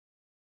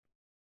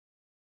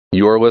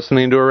You're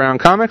listening to Around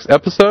Comics,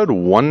 episode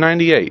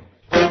 198.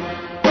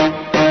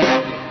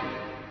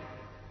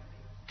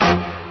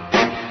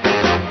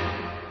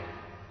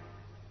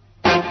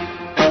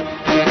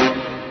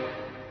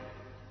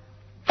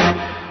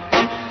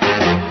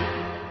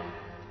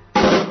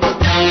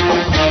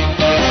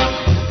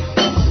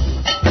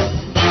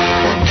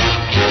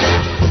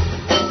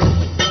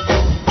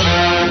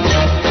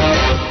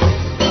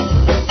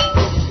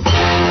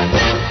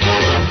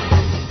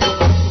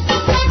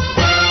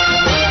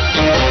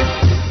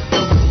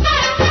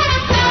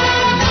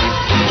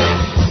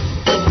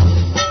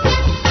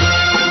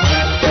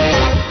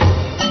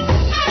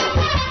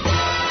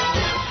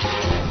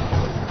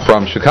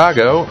 From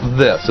Chicago,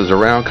 this is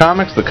Around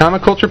Comics, the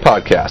comic culture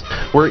podcast,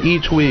 where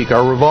each week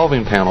our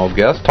revolving panel of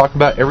guests talk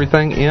about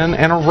everything in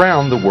and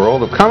around the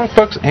world of comic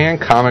books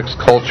and comics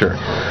culture.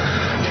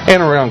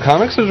 And Around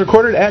Comics is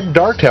recorded at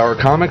Dark Tower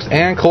Comics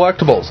and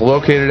Collectibles,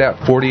 located at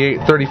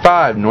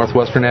 4835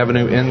 Northwestern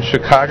Avenue in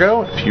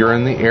Chicago. If you're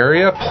in the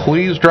area,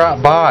 please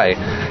drop by.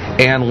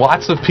 And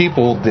lots of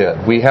people did.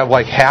 We have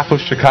like half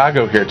of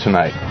Chicago here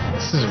tonight.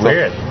 This is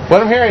weird. Let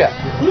them hear you.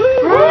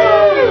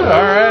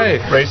 All right.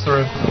 Race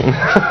through.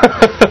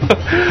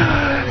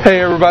 Hey,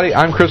 everybody.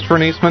 I'm Christopher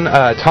Niesman.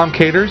 Tom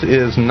Caters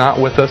is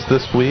not with us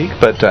this week,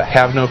 but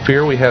have no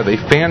fear. We have a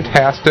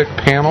fantastic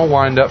panel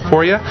lined up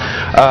for you.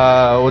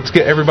 Let's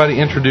get everybody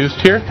introduced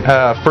here.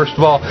 First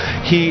of all,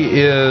 he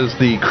is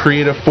the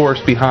creative force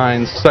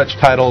behind such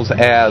titles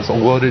as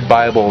Loaded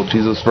Bible,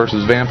 Jesus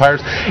vs.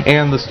 Vampires,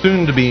 and the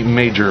soon-to-be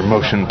major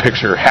motion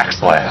picture Hack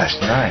Slash.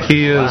 Nice.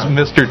 He is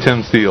Mr.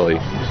 Tim Seeley.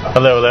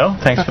 Hello, hello.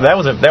 Thanks for that.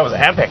 That was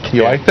epic.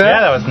 You like that?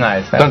 Yeah, that was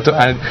nice.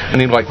 I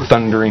need like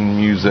thundering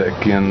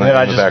music in the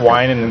I just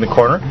whining in the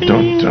corner.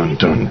 Dun, dun,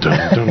 dun, dun,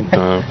 dun,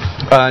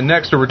 dun.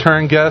 Next, a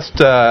return guest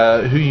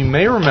who you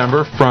may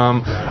remember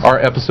from our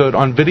episode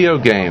on video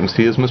games.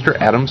 He is Mr.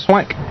 Adam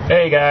Schwenk.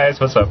 Hey guys,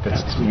 what's up?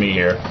 It's me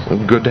here.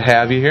 Good to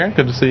have you here.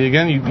 Good to see you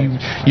again.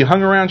 You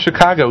hung around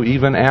Chicago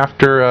even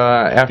after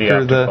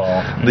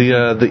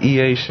the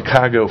EA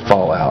Chicago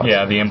fallout.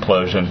 Yeah, the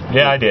implosion.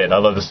 Yeah, I did. I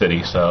love the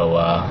city, so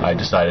I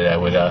decided I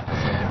would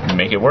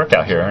make it work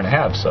out here and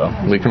have. So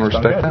we can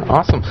respect that.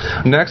 Awesome.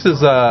 Next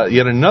is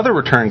yet another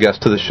return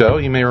guest to the show.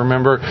 You may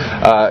remember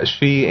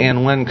she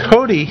and Lynn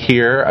Cody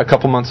here a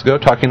couple months ago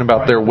talking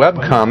about their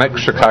webcomic,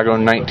 Chicago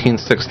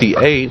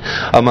 1968,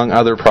 among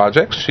other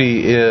projects.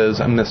 She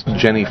is Miss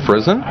Jenny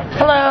Frison.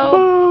 Hello.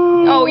 Woo!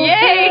 Oh, yay!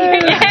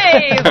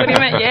 Yay! What do you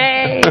meant,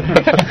 yay?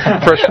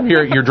 Fresh from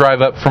your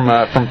drive up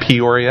from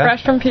Peoria.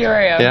 Fresh from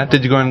Peoria. Yeah.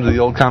 Did you go into the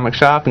old comic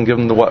shop and give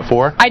them the what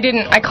for? I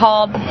didn't. I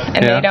called,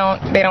 and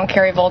they don't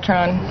carry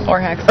Voltron or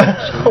Hex.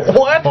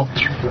 What?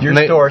 Your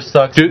store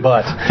sucks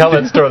butt. Tell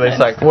that store they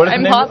suck. What is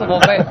Impossible,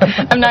 but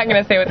I'm not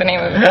going to say what the name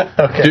of it is.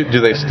 Okay.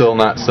 Do they still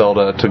not sell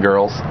to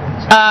girls?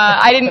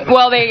 I didn't.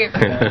 Well, they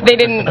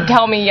didn't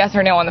tell me yes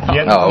or no on the phone.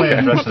 You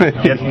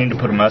need to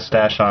put a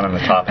mustache on and a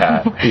top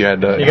hat. You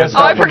had to.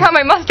 I forgot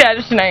my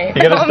mustache tonight.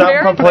 You got to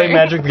stop from playing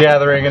Magic the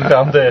Gathering and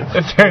something.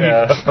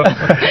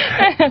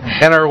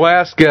 And our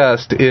last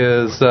guest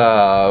is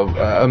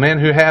a man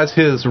who has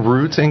his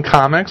roots in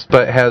comics,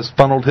 but has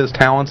funneled his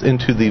talents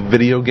into the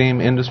video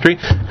game industry.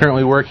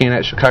 Currently working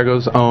at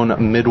Chicago's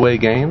own Midway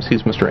Games.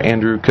 He's Mr.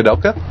 Andrew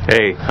Kudelka.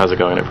 Hey, how's it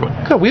going, everyone?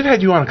 Good. We've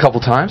had you on a couple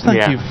times. I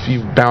think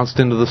you've bounced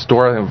into the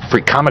store.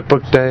 Free comic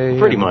book day.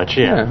 Pretty much,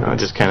 yeah. I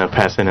just kind of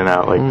pass in and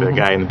out like the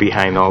guy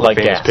behind all the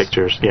famous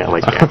pictures. Yeah,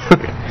 like gas.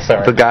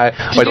 Sorry. The guy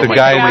in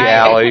the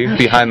alley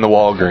behind the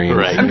Walgreens.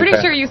 Right. I'm pretty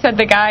sure you said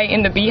the guy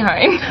in the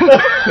behind.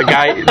 The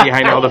guy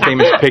behind all the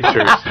famous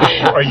pictures.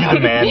 Are you the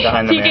man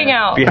behind the Peeking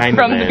man? out behind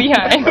from the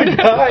behind. The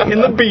guy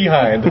in the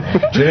behind.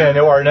 Gee, I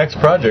know our next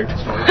project.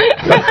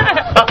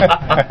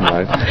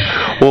 Right.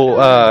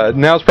 Well,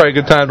 now's probably a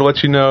good time to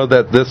let you know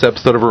that this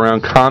episode of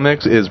Around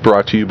Comics is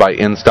brought to you by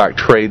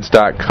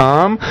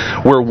InStockTrades.com,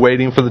 where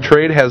waiting for the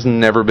trade has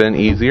never been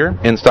easier.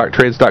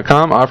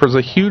 InStockTrades.com offers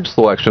a huge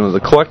selection of the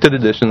collected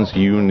editions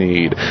you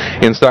need.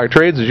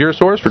 InStockTrades is your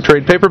source for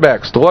trade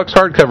paperbacks, deluxe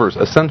hardcovers,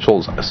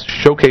 essentials,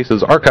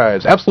 showcases,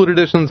 archives, absolute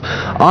editions,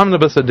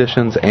 omnibus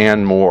editions,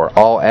 and more,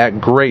 all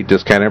at great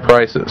discounted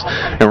prices.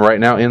 And right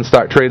now,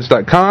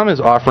 InStockTrades.com is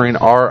offering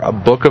our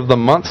Book of the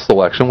Month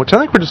selection, which I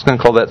think we're just going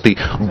to call that the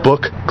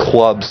Book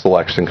Club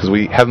selection, because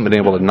we haven't been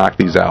able to knock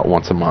these out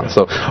once a month.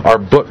 So our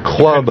Book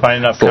Club... You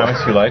find enough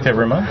comics you like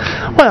every month?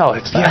 Well,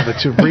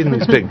 but you're reading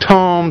these big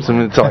tomes,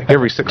 and it's like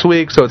every 6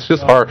 weeks, so it's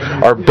just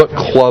our Book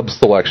Club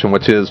selection,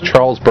 which is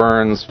Charles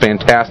Burns'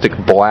 fantastic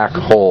Black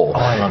Hole. Oh,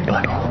 I love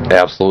Black Hole.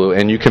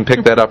 Absolutely, and you can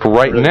pick that up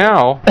right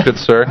now, good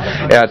sir,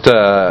 at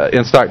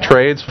In Stock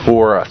Trades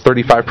for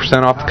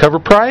 35% off the cover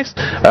price.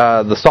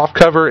 The soft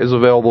cover is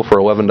available for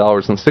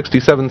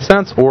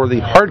 $11.67, or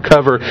the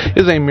hardcover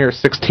is a mere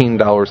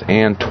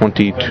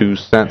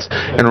 $16.22.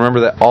 And remember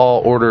that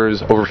all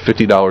orders over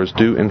 $50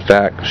 do, in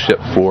fact, ship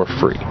for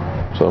free.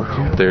 So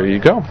there you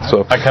go.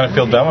 So I kind of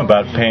feel dumb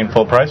about paying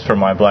full price for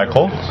my black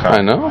hole card.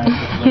 I know.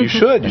 You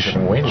should. You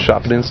should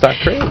shop it in Stock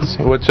Trades,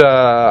 which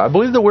I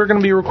believe that we're going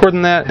to be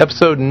recording that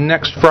episode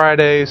next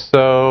Friday.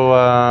 So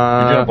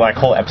you're doing a black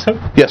hole episode?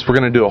 Yes, we're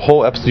going to do a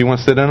whole episode. You want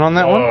to sit in on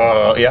that one?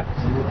 Yeah.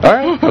 All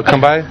right. Well,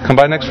 come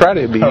by next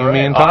Friday. It'll be you,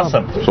 me, and Tom.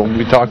 Awesome. So we'll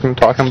be talking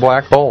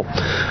black hole,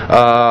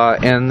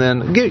 and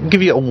then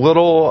give you a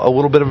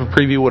little bit of a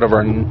preview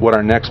what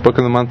our next book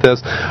of the month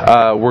is.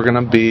 We're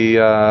going to be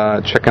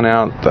checking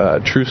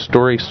out True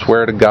Story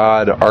Swear to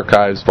God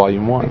Archives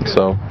Volume 1.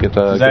 So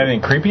does that have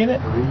anything creepy in it?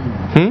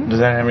 Does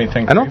that have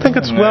anything? I don't think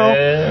it's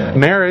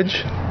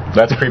marriage.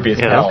 That's creepy as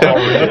hell.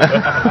 Okay.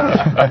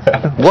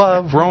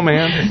 Love,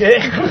 romance. You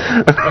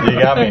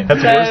got me.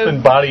 That's worse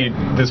than body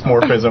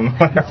dysmorphism.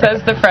 Says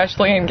the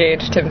freshly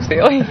engaged Tim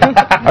Seeley.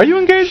 Are you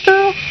engaged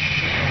now?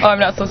 Oh, I'm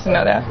not supposed to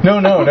know that.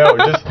 No.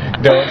 Just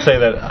don't say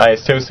that I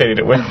associated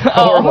it with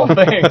horrible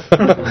things.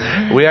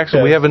 We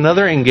have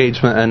another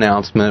engagement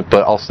announcement,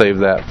 but I'll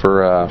save that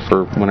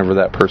for whenever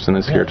that person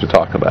is here to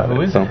talk about it.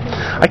 Who is it?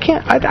 I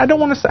can't. I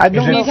don't want to say. I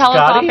don't. Can you tell us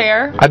off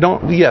air? I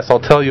don't. Yes, I'll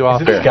tell you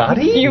off air.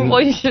 Scotty? You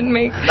shouldn't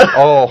make.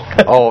 Oh,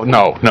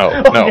 no.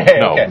 Okay.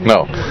 It's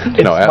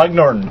No. Mike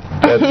Norton.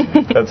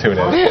 That's who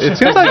it is. It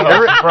seems like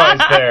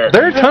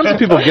there are tons of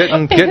people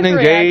getting His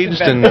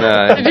engaged reaction,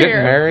 and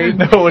getting married.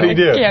 No, what do you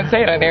do? Can't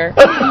say it on air.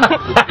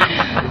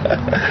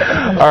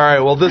 All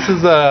right, well, this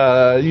is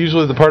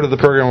usually the part of the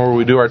program where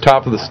we do our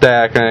top of the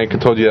stack, and I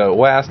told you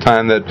last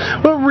time that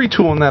we're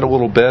retooling that a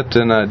little bit,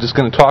 and just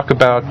going to talk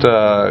about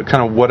kind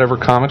of whatever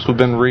comics we've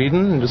been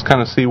reading, and just kind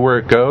of see where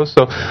it goes.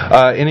 So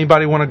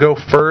anybody want to go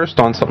first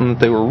on something that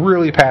they were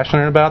really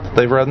passionate about that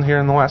they've read in here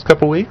in the last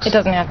couple of weeks? It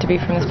doesn't have to be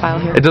from this pile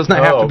here. It doesn't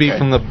have to be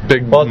from the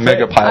big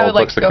mega pile of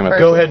books that come out.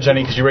 Go ahead,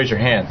 Jenny, because you raised your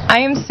hand. I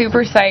am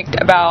super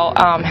psyched about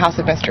House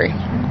of Mystery.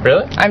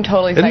 Really? I'm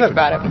totally psyched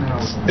about it.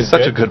 It's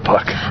such a good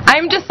book.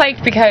 I'm just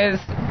psyched because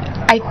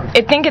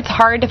I think it's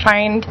hard to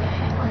find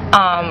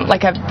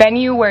like a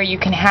venue where you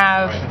can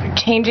have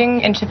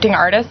changing and shifting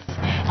artists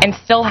and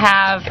still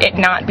have it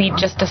not be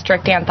just a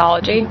strict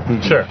anthology.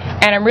 Sure.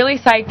 And I'm really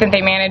psyched that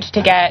they managed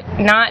to get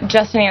not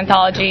just an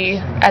anthology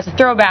as a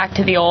throwback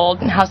to the old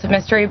House of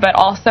Mystery, but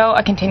also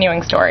a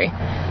continuing story.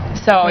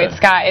 So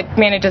it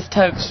manages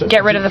to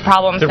get rid of the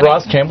problems. Did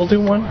Ross Campbell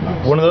do one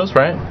of those,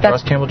 right?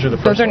 Ross Campbell drew the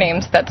first. Those are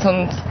names. That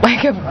sounds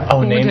like a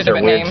names are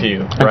weird name. to you,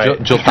 right?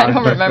 Jill I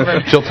don't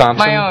remember. Jill Thompson.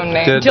 My own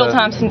name. Jill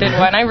Thompson did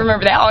one. I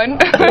remember that one.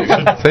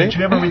 Did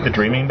you ever read The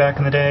Dreaming back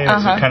in the day?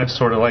 Was it kind of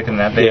sort of like in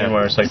that vein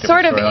where it's like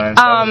sort of.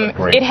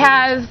 Storylines? It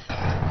has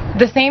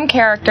the same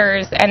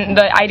characters, and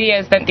the idea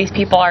is that these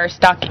people are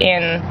stuck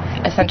in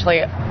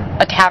essentially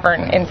a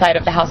tavern inside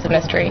of the House of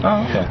Mystery.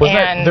 Oh,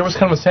 okay. There was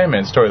kind of a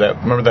Sandman story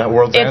remember that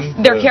World's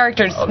End? Their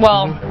characters,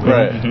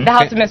 right. The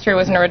House of Mystery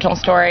was an original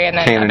story, and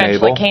then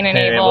eventually Cain and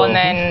Abel, and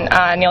then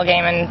Neil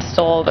Gaiman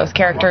stole those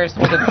characters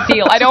with a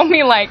seal. I don't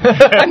mean like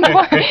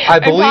I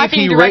believe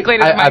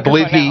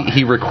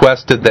he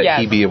requested that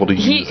he be able to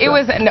use it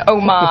was an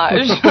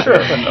homage. Sure.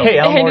 Hey,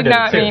 Alan Moore did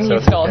not mean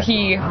he stole.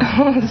 He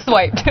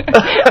swiped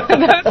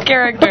those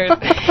characters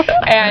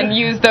and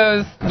used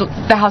the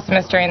House of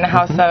Mystery and the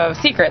House of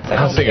Secrets.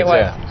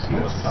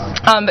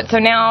 But so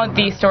now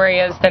the story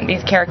is that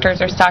these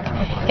characters are stuck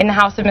in the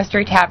House of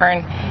Mystery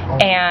Tavern,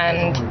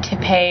 and to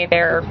pay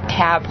their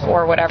tab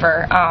or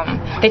whatever,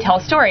 they tell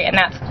a story, and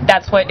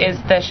that's what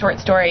is the short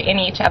story in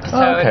each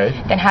episode.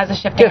 That has a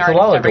shifting artist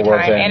every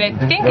time, and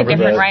I think a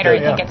different writer. I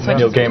think it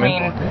switches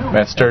between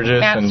Matt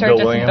Sturges and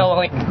Bill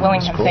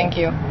Willingham. Thank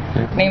you.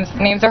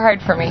 Names are hard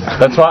for me.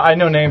 That's why I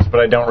know names, but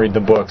I don't read the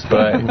books.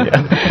 But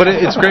but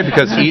it's great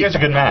because you guys a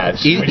good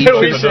match.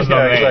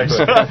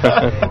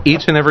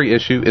 Each and every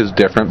issue is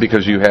different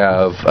because you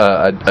have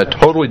a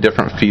totally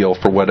different feel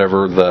for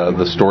whatever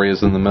the story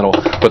is in the middle.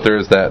 But there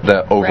is that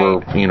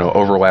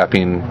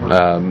overlapping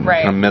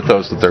kind of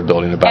mythos that they're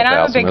building about. And the I'm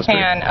House a big of Mystery.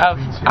 fan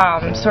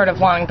of sort of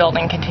long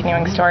building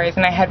continuing stories.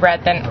 And I had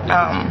read that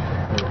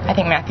I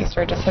think Matthew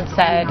Sturgis had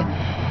said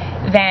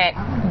that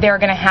they're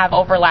going to have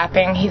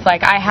overlapping. He's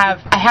like, I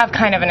have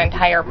kind of an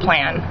entire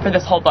plan for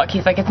this whole book.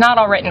 He's like, it's not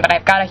all written, but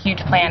I've got a huge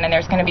plan, and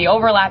there's going to be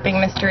overlapping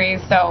mysteries.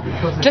 So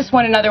just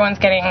when another one's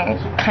getting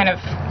kind of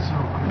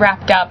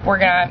wrapped up, we're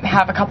going to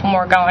have a couple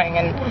more going,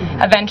 and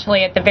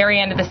eventually at the very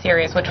end of the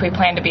series, which we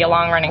plan to be a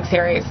long-running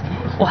series,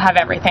 we'll have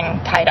everything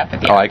tied up at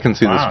the end. I can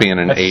see this being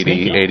an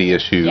 80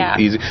 issue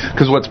easy.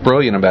 Because what's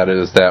brilliant about it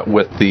is that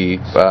with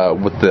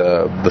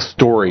the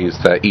stories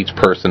that each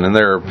person, and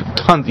there are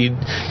tons,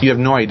 you have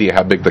no idea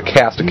how big the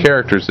cast of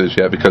characters is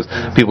yet, because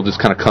people just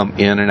kind of come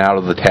in and out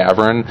of the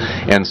tavern,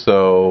 and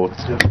so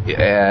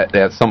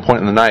at some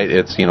point in the night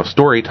it's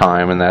story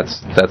time, and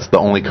that's the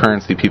only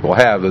currency people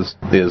have is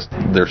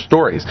their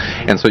stories,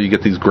 and so you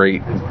get these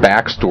great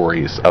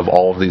backstories of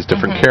all of these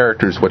different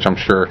characters, which I'm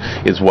sure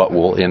is what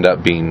will end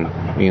up being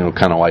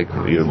kind of like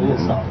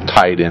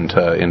tied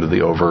into the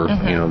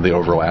the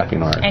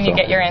overlapping art. And you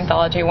get your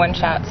anthology one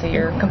shot, so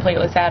you're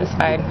completely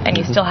satisfied, and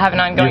you still have an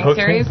ongoing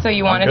series, so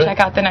you want to check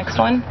out the next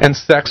one. And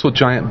sex with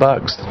giant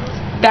bugs.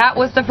 That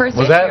was the first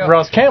issue. Was that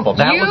Ross Campbell?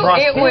 That was Ross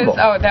Campbell.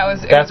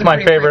 That's my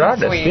favorite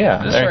artist. Sweet,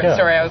 yeah, short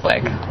story. I was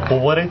like,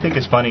 well, what I think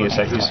is funny is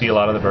that you see a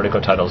lot of the Vertigo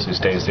titles these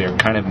days. They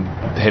kind of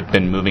have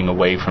been moving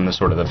away from the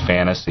sort of the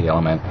fantasy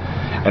element,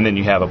 and then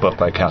you have a book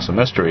like House of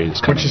Mystery,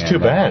 which is too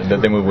bad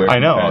that they move away. I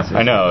know.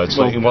 It's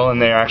like, well,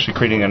 and they're actually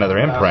creating another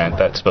imprint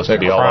that's supposed to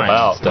be all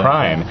about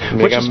crime,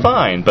 which is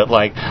fine. But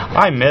like,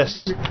 I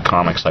miss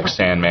comics like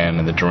Sandman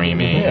and The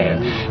Dreaming,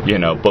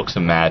 and Books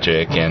of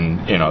Magic, and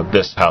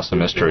this House of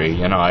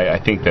Mystery. I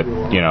think that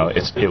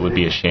it would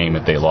be a shame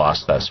if they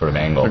lost that sort of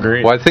angle.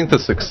 Agreed. Well, I think the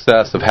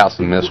success of House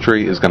of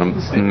Mystery is going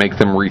to make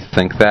them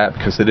rethink that,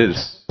 because it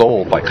is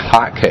sold like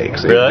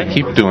hotcakes. Really? They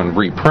keep doing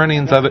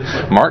reprintings of it.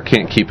 Mark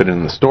can't keep it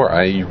in the store.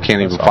 You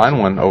can't even find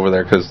one over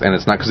there, and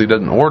it's not because he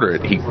doesn't order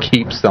it. He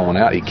keeps selling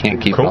out. He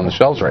can't keep it on the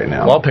shelves right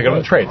now. Well, I'll pick it up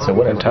in trade, so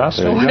whatever.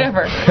 Fantastic.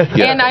 Whatever.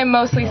 And I'm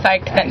mostly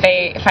psyched that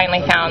they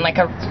finally found like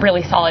a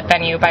really solid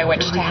venue by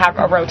which to have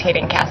a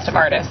rotating cast of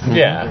artists.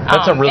 Yeah,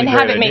 that's a really and great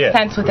have it make idea.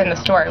 sense within the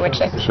story,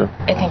 which I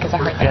think is a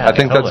hard thing. I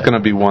think that's going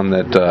to be one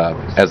that,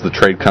 as the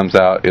trade comes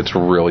out, it's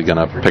really going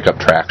to pick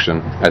up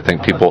traction. I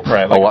think people...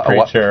 Right, like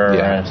Preacher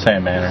or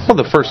Sandman. Well,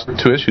 the first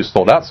 2 issues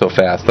sold out so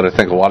fast that I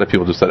think a lot of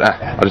people just said,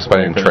 I'll just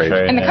buy it in trade.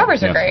 And the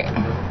covers are great.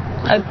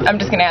 I'm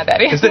just going to add that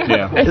in.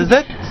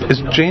 Is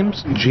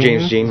James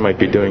Jean might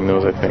be doing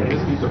those, I think.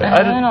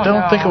 I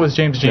don't think it was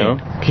James Jean.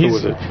 No? Who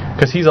was it?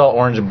 Because he's all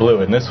orange and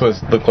blue, and this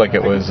looked like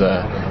it was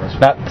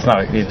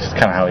it's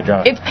kind of how he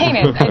draws. It's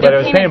painted. But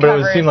it was painted,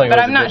 but it seemed like it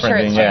was I'm not sure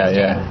it's James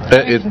Jean.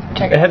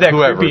 It had that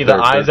creepy, the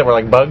eyes that were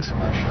like bugs.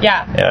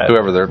 Yeah.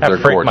 Whoever, they're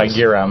that freaked gorgeous. my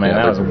gear out, man.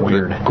 That was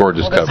weird.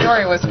 Gorgeous The cover.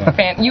 story was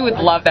you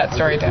would love that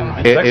story, Tim.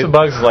 Sex with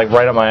Bugs is like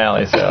right up my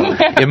alley, so.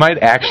 It might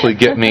actually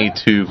get me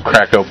to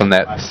crack open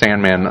that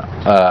Sandman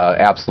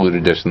Absolute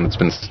Edition that's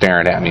been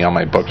staring at me on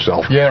my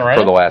bookshelf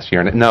for the last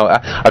year. No,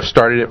 I've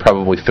started it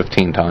probably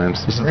 15 times.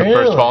 Is it the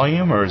first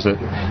volume, or is it...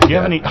 Do you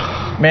have any...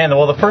 Man,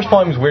 well, the first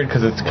volume is weird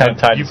because it's kind of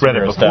tied to read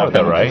it before, stuff.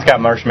 though, right? It's got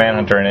Martian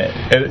Manhunter in it.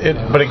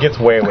 But it gets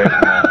way away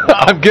from that.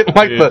 I'm getting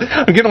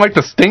like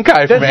the stink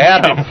eye from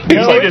Adam.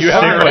 He's like, you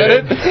haven't read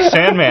it?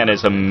 Sandman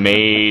is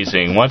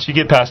amazing. Once you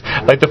get past,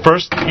 like the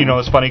first,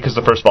 it's funny because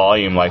the first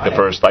volume, like the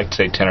first, like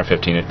say 10 or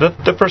 15,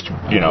 the first,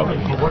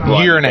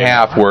 year and a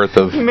half worth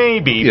of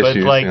maybe,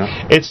 issues,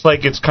 but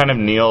like it's kind of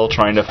Neil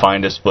trying to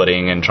find his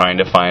footing and trying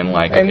to find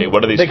like, okay,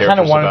 what are these characters about? They kind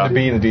of wanted to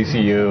be in the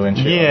DCU and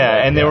shit.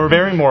 Yeah, and they were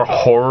very more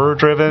horror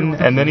driven,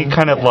 and then he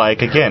kind of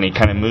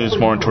moves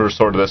more into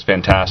sort of this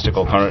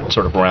fantastical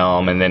sort of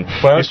realm, and then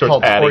he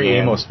starts adding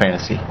in Amos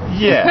fantasy.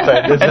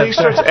 Yeah, and he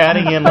starts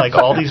adding in like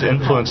all these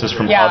influences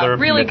from other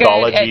really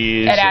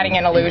mythologies. Good at adding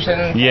in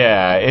illusions.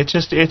 Yeah, it's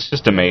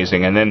just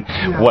amazing. And then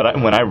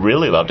when I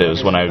really loved it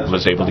was when I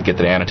was able to get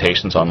the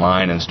annotations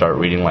online and start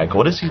reading like,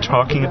 what is he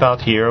talking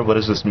about here? What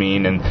does this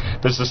mean? And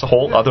there's this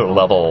whole other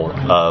level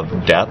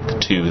of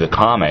depth to the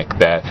comic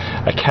that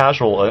a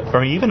casual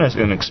or even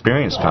an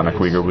experienced comic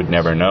reader would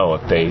never know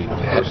if they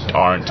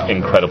aren't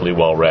incredibly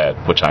well read,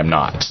 which I'm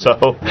not.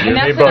 So and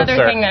that's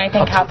another thing that I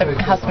think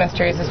House of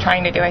Mysteries is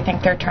trying to do. I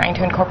think they're trying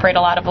to incorporate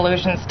a lot of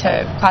allusions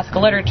to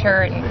classical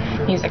literature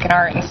and music and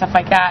art and stuff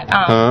like that.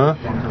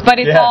 But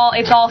it's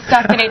all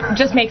stuff that it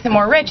just makes it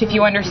more rich if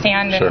you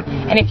understand,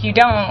 and if you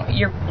don't,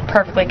 you're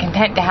perfectly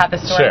content to have the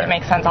story that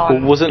makes sense all.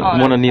 Well, wasn't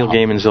one of Neil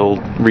Gaiman's old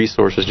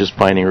resources just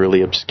finding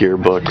really obscure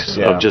books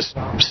of just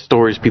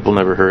stories people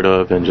never heard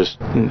of, and just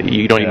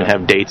you don't even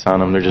have dates on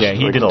them. They're just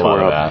he did a lot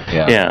of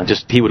that. Yeah,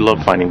 just he would love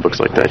finding books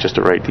like that just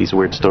to write these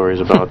weird stories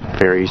about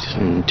fairies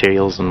and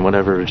tales and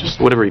whatever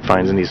he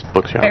finds in these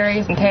bookshops.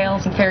 Fairies and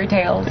tales and fairy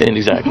tales. And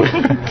exactly,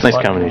 nice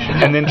combination.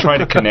 And then try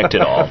to connect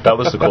it all. That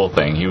was the cool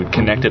thing. He would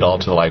connect it all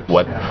to like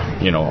what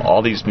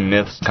all these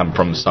myths come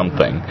from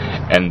something,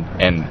 and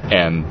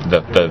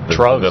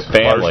the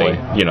family,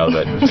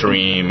 the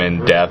dream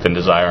and death and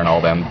desire and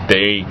all them,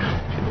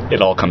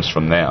 it all comes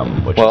from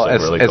them, which is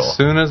really cool. As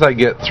soon as I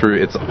get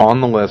through, it's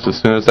on the list,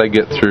 as soon as I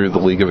get through the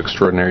League of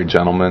Extraordinary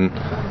Gentlemen,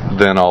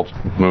 then I'll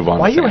move on.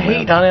 Why you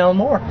hate on Alan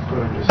Moore?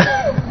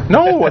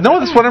 No,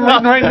 that's what I'm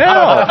reading right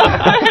now.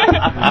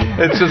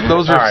 It's just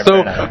those are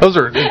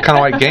kind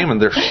of like Gaiman.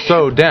 They're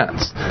so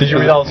dense. Did you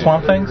read all the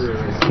Swamp Things?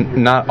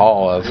 Not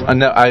all of.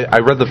 I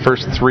read the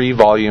first 3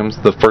 volumes,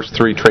 the first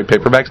 3 trade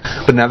paperbacks,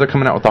 but now they're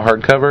coming out with the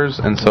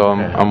hardcovers, and so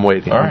I'm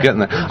waiting. I'm getting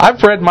there.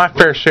 I've read my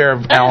fair share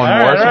of Alan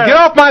Moore. So get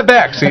off my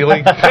back,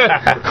 Seeley.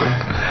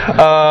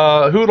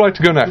 Who would like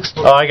to go next?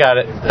 Oh, I got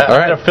it. All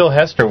right. Phil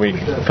Hester week.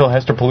 Phil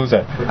Hester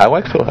Palooza. I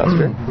like Phil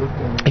Hester.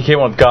 He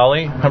came with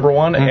Golly,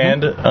 #1,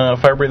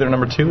 and Fire Breather,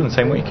 #2 in the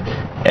same week.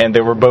 And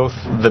they were both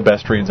the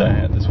best reads I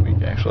had this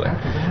week, actually.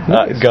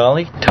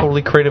 Golly,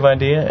 totally creative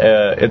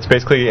idea. It's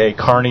basically a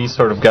carny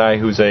sort of guy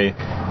who's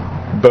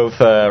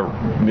both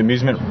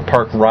amusement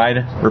park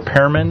ride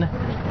repairman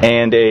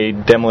and a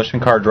demolition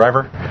car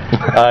driver.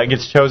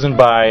 Gets chosen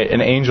by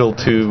an angel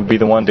to be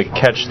the one to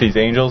catch these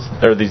angels,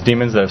 or these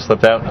demons that have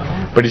slipped out.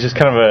 But he's just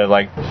kind of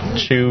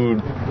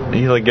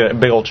he's like a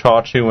big old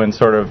chaw-chewing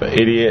sort of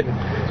idiot.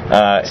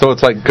 So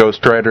it's like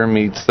Ghost Rider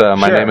meets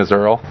My Name is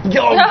Earl? Oh,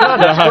 God,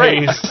 that's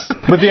great.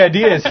 But the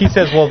idea is, he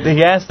says, well,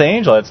 he asked the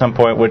angel at some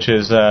point, which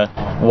is,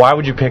 why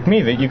would you pick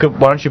me?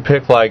 Why don't you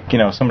pick, like,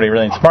 somebody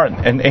really smart?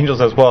 And the angel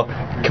says, well,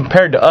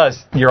 compared to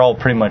us, you're all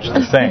pretty much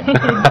the same.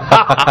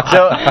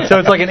 so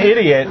it's like an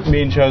idiot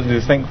being chosen to do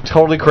this thing,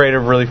 totally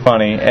creative, really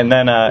funny. And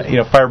then,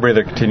 Fire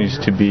Breather continues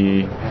to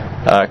be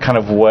kind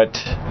of what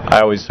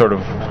I always sort of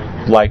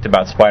liked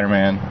about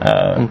Spider-Man,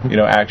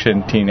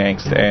 action, teen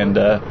angst, and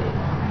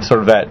sort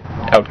of that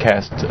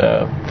outcast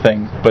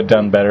thing, but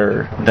done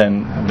better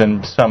than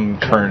some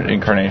current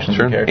incarnations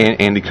of characters.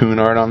 Andy Kuhn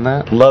art on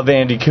that. Love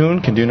Andy Kuhn,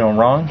 can do no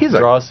wrong. He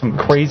draws some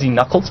crazy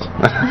knuckles.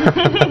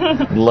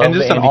 Love and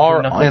just an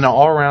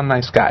all-around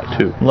nice guy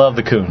too. Love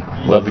the Kuhn.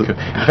 Love the Kuhn.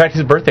 In fact,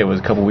 his birthday was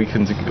a couple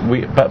weekends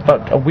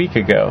about a week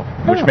ago,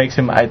 which makes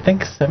him, I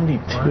think,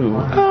 72.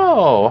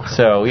 Oh,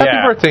 so yeah.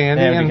 Happy birthday,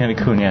 Andy. Andy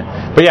Kuhn,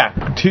 yeah. But yeah,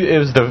 it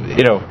was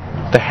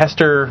the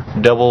Hester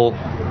double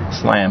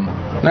slam.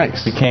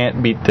 Nice. You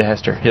can't beat the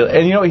Hester.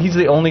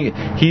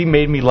 He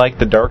made me like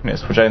The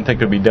Darkness, which I didn't think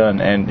would be done,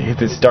 and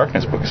his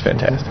Darkness book is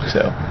fantastic.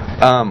 So,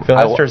 Phil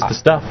Hester's the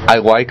stuff. I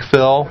like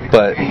Phil,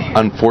 but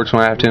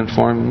unfortunately I have to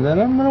inform him that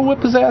I'm going to whip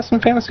his ass in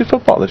fantasy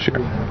football this year.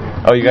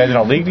 Oh, you guys in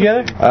a league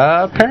together?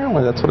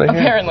 Apparently, that's what I hear.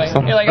 Apparently.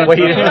 You're like, wait,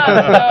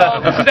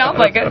 so sounds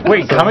like it.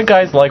 Wait, comic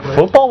guys like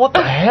football? What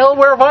the hell?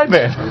 Where have I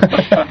been?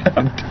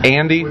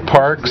 Andy,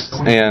 Parks,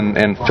 and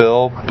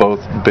Phil,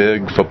 both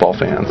big football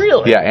fans.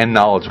 Really? Yeah, and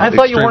knowledgeable. I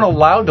thought you weren't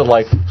allowed to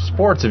like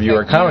sports if you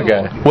were a comic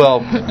guy.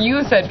 Well,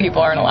 you said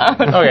people aren't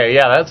allowed. Okay,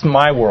 yeah, that's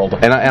my world.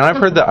 And I've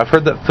heard that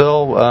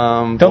Phil.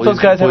 Don't those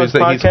guys have a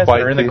podcast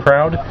that are in the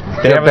crowd?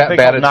 They have a thing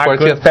called Not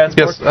Good Bad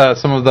Sports?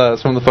 Yes, some of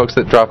the folks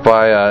that dropped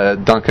by,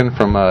 Duncan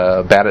from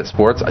Bad at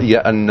Sports,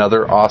 yet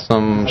another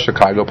awesome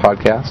Chicago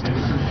podcast.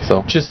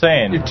 So just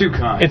saying, you're too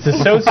kind. It's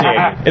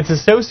associated. It's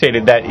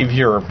associated that if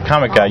you're a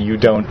comic guy, you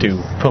don't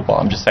do football.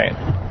 I'm just saying.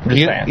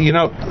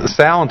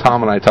 Sal and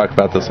Tom and I talk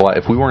about this a lot.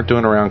 If we weren't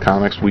doing Around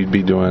Comics, we'd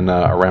be doing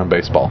Around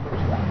Baseball.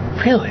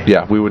 Really?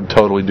 Yeah, we would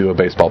totally do a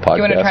baseball podcast.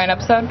 You want to try an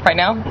episode right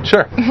now?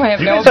 Sure. I have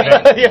no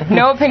opinion. Yeah.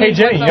 No opinion. Hey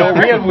Jenny,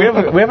 we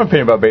have an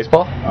opinion about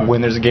baseball.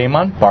 When there's a game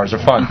on, bars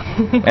are fun.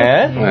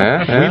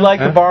 We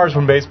like the bars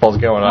when baseball's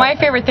going on. My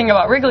favorite thing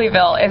about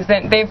Wrigleyville is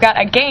that they've got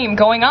a game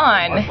going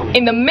on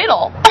in the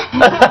middle.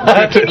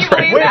 Can you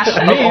believe that?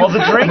 All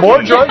the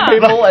more drunk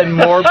people and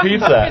more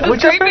pizza.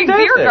 It's a great big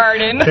beer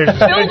garden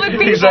filled with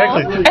people.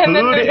 Exactly. And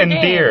then Food and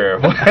beer.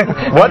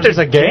 What? There's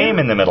a game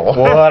in the middle.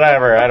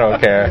 Whatever. I don't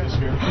care.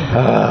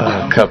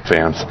 Cub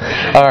fans.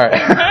 All right.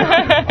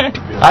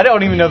 I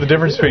don't even know the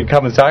difference between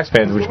Cub and Sox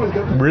fans, which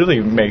really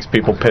makes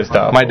people pissed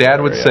off. My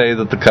dad would say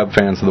that the Cub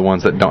fans are the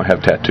ones that don't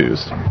have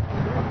tattoos.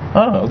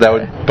 Oh,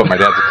 okay. But my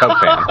dad's a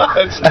Cub fan.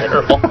 That's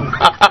terrible.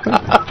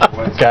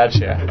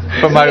 Gotcha.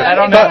 But I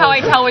don't know how I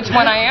tell which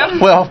one I am.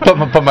 Well,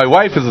 but my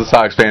wife is a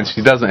Sox fan.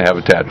 She doesn't have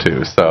a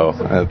tattoo, so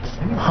that's.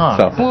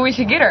 Well, we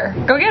should get her.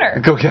 Go get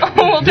her. Go get her.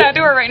 We'll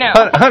tattoo her right now.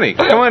 Honey,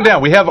 come on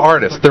down. We have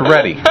artists. They're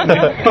ready.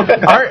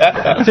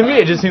 To me,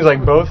 it just seems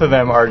like both of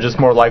them are just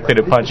more likely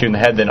to punch you in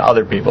the head than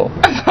other people.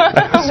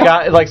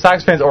 Like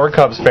Sox fans or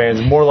Cubs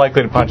fans, more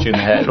likely to punch you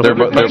in the head. They're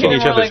punching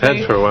each other's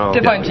heads for a while.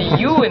 To punch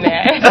you in the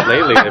head.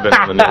 Lately, they've been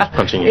on the news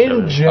punching each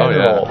other. In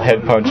general,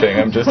 head punching.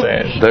 I'm just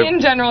saying. In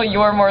general,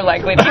 you're more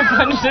likely to be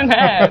punched in the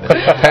head.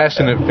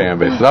 Passionate fan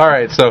base. All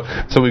right, so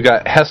we've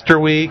got Hester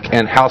Week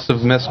and House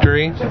of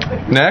Mystery.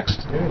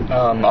 Next?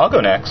 I'll go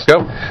next.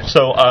 Go.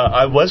 So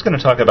I was going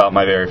to talk about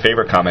my very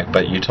favorite comic,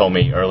 but you told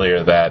me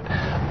earlier that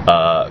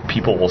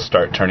people will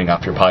start turning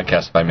off your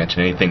podcast if I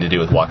mention anything to do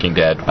with Walking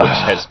Dead, which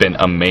has been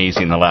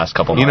amazing the last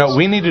couple months.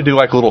 We need to do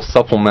like a little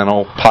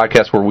supplemental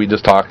podcast where we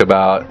just talk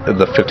about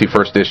the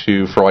 51st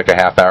issue for like a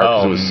half hour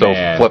because it was so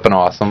flippin'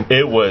 awesome.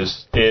 It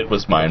was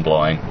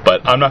mind-blowing,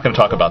 but I'm not going to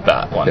talk about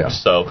that one. Yeah.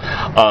 So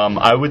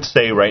I would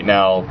say right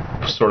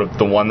now, sort of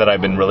the one that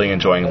I've been really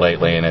enjoying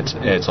lately, and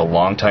it's a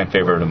long-time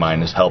favorite of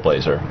mine, is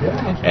Hellblazer.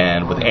 Yeah.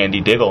 And with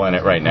Andy Diggle in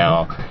it right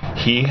now,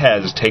 he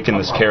has taken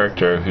this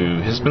character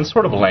who has been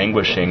sort of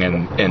languishing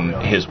in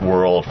his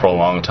world for a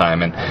long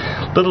time, and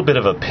a little bit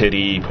of a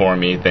pity, poor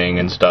me thing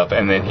and stuff,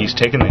 and then he's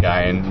taken the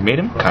guy and made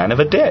him kind of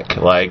a dick.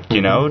 Like,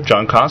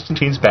 John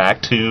Constantine's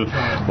back to,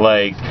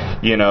 like,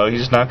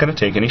 he's not going to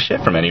take any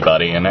shit from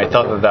anybody, and I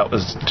thought that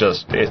was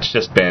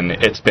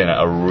it's been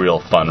a real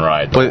fun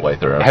ride the whole way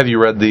through. Have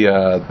you read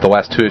the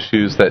last two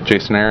issues that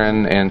Jason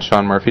Aaron and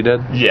Sean Murphy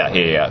did? Yeah.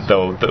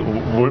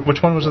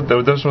 Which one was it?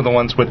 Those were the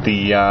ones with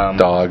the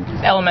dog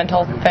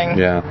elemental thing.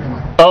 Yeah.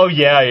 Oh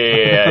yeah,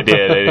 I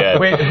did.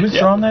 Wait, who's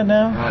drawn that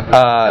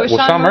now? It was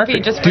Sean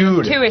Murphy. Just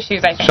for 2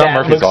 issues, I think. Sean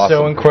Murphy's awesome.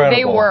 So incredible.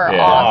 They were awesome.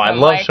 Oh, I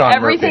love Sean Murphy.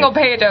 Every single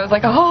page, I was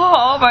like,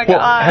 oh my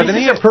god.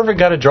 He's a perfect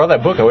guy to draw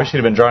that book. I wish he'd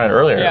have been drawing it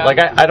earlier. Yeah. Like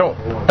I don't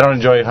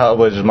enjoy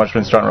Hellblazer as much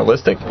when it's drawn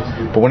realistic,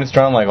 but when it's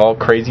drawn like all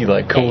crazy,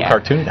 like cool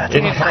cartoon, it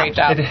did a great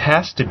job. It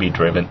has to be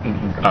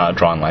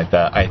drawn like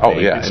that. I think. Oh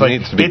yeah, it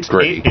needs to be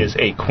great. It is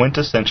a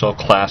quintessential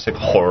classic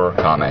horror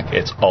comic.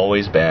 It's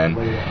always been,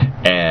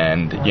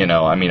 and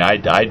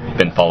I'd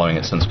been following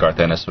it since Garth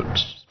Ennis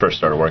first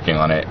started working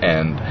on it,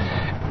 and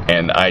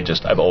And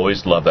I've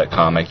always loved that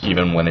comic,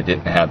 even when it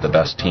didn't have the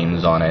best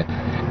teams on it.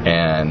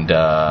 And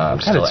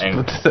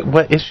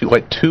what issue?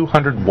 Like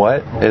 200?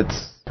 What?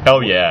 Oh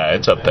yeah,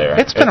 it's up there.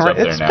 It's been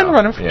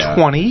running for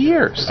 20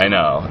 years. I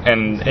know,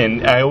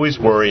 and I always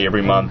worry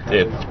every month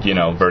if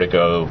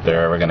Vertigo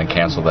they're ever going to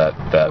cancel that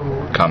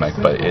comic,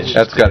 but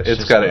it's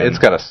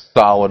got a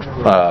solid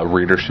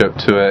readership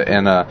to it.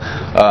 And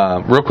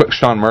real quick,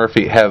 Sean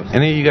Murphy, have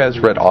any of you guys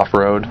read Off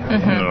Road?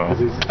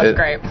 Mm-hmm. That's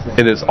great.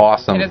 It is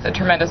awesome. It is a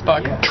tremendous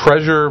book.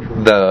 Treasure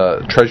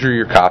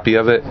your copy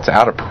of it. It's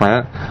out of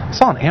print.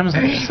 It's on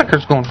Amazon. This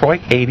sucker's going for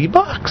like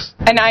 $80.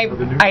 And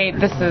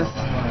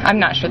I'm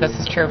not sure this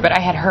is true, but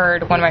I had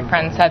heard one of my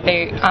friends said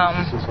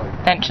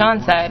then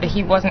Sean said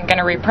he wasn't going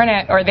to reprint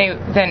it, or Oni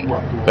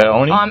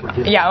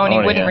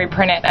wouldn't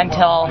reprint it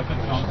until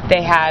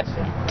they had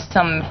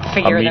some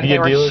figure that they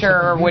were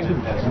sure would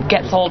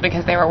get sold,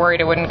 because they were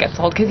worried it wouldn't get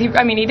sold. Because he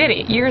did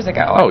it years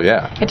ago. Oh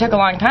yeah. It took a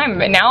long time,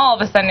 but now all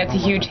of a sudden it's a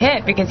huge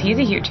hit because he's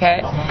a huge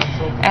hit,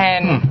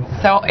 and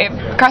so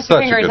cross your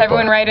fingers,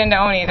 everyone write into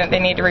Oni that they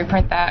need to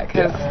reprint that,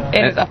 because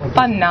it is a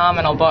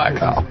phenomenal book.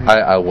 Oh,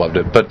 I loved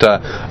it. But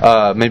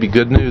maybe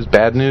good news,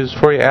 bad news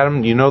for you,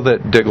 Adam. You know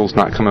that Diggle's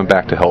not coming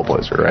back to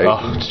Hellblazer, right?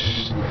 Oh,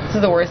 this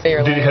is the worst day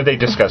of your life. Have they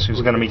discussed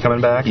who's going to be coming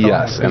back?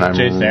 Yes, and I'm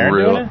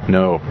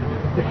no.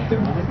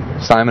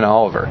 Simon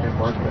Oliver.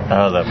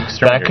 Oh,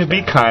 that could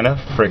be kind of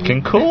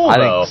freaking cool,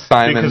 though. I think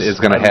Simon is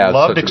going to have. I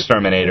loved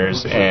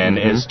Exterminators, and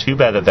it's too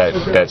bad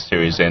that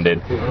series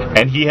ended.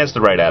 And he has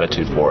the right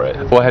attitude for it.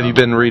 Well, have you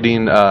been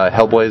reading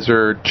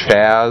Hellblazer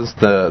Chaz,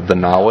 the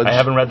Knowledge? I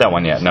haven't read that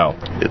one yet. No.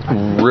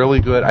 It's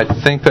really good. I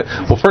think that.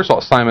 Well, first of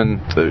all,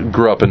 Simon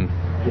grew up in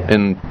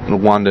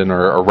London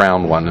or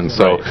around London,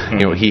 so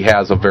he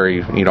has a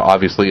very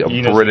obviously a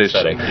British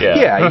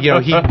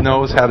he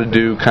knows how to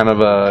do kind of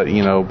a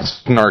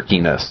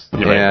snarkiness,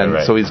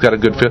 so he's got a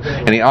good feel,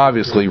 and he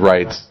obviously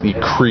writes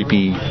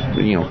creepy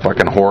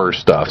fucking horror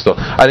stuff. So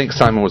I think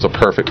Simon was a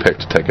perfect pick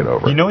to take it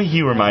over.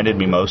 He reminded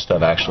me most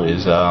of actually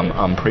is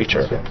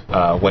Preacher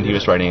when he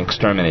was writing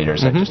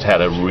Exterminators. I just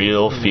had a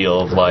real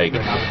feel of like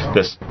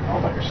this.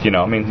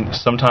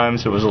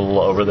 Sometimes it was a little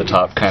over the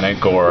top kind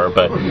of gore,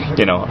 but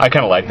I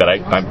kind of like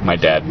that. My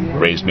dad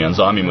raised me on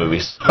zombie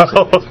movies.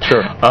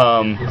 Sure.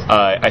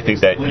 I think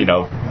that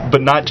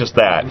but not just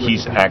that.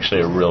 He's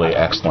actually a really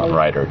excellent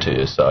writer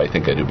too. So I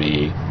think that would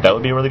be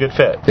a really good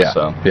fit. Yeah.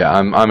 So. Yeah.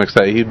 I'm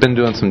excited. He'd been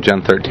doing some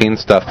Gen 13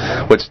 stuff,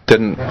 which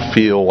didn't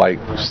feel like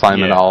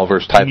Simon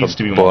Oliver's type of book. He needs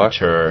to be more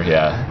mature.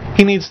 Yeah.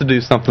 He needs to do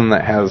something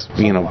that has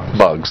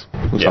bugs.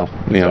 Yeah.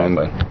 And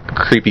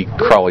creepy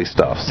crawly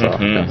stuff. So.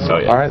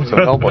 All right. So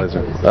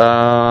Hellblazer.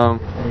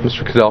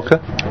 Mr.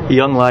 Kudelka.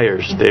 Young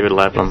Liars, David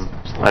Lapham.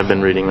 I've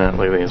been reading that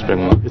lately. It's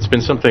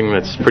been something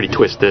that's pretty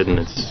twisted, and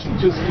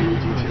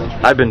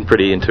I've been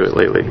pretty into it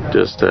lately.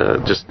 Just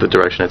the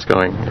direction it's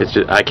going. It's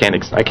just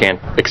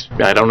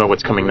I don't know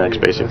what's coming next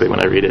basically when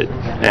I read it,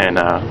 and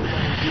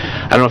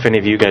I don't know if any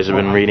of you guys have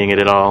been reading it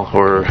at all,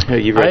 or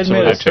you've read some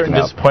of it. I admit a certain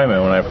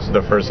disappointment when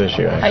the first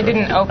issue. I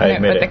didn't open it,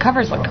 but the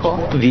covers looked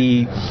cool.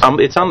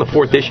 It's on the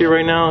 4th issue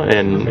right now,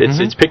 and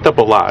it's picked up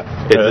a lot.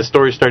 The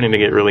story's starting to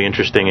get really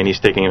interesting, and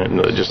he's taking it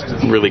in just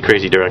really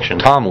crazy direction.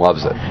 Tom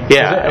loves it.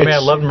 Yeah,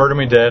 I loved Murder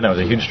Me Dead, and I was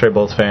a huge Stray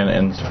Bullets fan,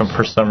 and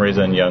for some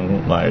reason,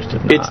 Young Liars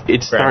did not.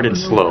 It started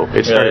slow.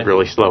 It started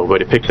really slow,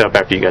 but it picked up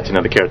after you got to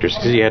know the characters,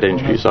 because you had to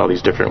introduce all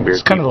these different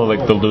weird. It's kind of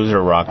like the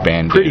loser rock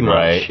band, pretty much.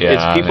 Right? Yeah,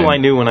 it's people I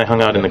knew when I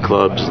hung out in the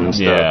clubs and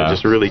stuff. Yeah.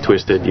 Just really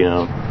twisted,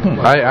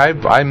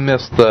 I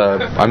missed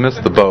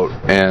the boat,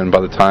 and by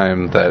the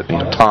time that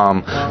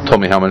Tom told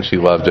me how much he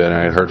loved it, and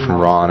I heard from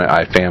Ron,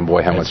 I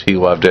fanboy how much he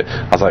loved it.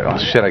 I was like, oh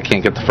shit, I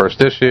can't get the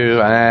first issue.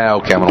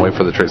 Okay, I'm gonna wait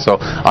for the trade. So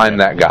I'm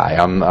that guy.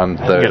 I'm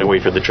the. You gotta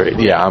wait for the trade.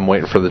 Yeah, I'm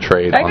waiting for the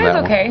trade. That on guy's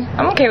that okay. One.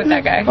 I'm okay with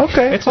that guy.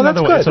 Okay, it's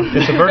another one.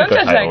 It's a Vertigo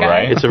title,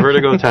 right? It's a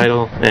Vertigo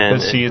title,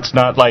 and see, it's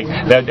not like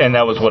that. And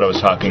that was what I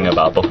was talking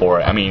about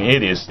before. I mean,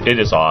 it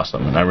is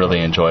awesome, and I really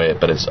enjoy it.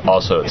 But it's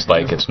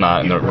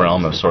not in the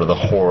realm of sort of the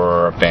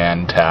horror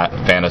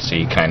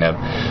fantasy kind of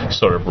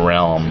sort of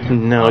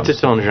realm. No, it's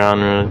its own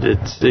genre.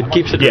 It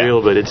keeps it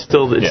real, but it's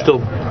still is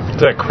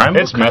that a crime?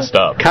 It's messed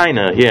up.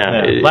 Kinda,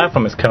 yeah.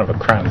 Lapham is kind of a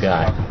crime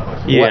guy.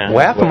 Yeah.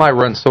 Lapham I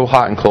run so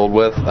hot and cold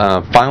with.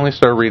 Finally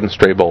started reading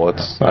Stray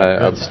Bullets.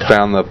 I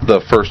found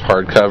the first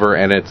hardcover,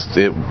 and it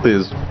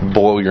is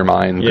blow your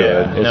mind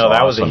good.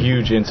 That was a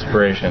huge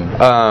inspiration.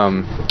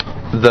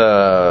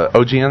 The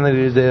OGN that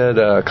he did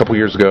a couple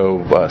years ago,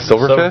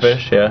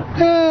 Silverfish.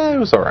 It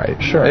was all right.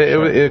 Sure.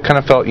 It kind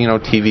of felt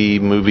TV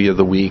movie of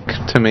the week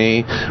to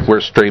me, where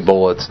Stray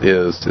Bullets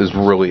is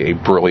really a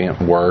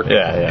brilliant work.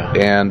 Yeah.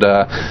 And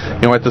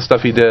like the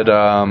stuff he did,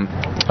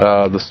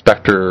 the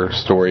Spectre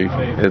story.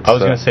 I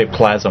was going to say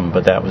Plasm,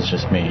 but that was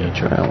just me.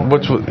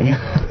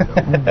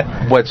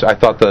 Which I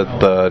thought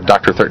the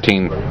Dr.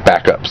 13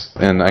 backups,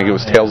 and I think it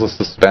was Tales of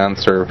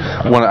Suspense or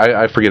one.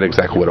 I forget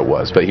exactly what it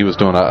was, but he was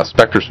doing a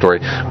Spectre story.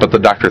 But the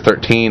Dr.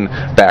 13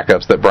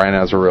 backups that Brian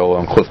Azzarello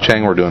and Cliff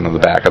Chang were doing in the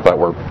back, I thought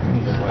were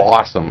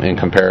awesome in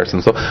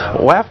comparison. So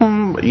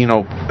Lapham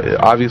Crime,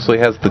 obviously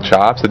has the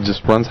chops. It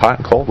just runs hot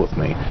and cold with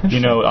me.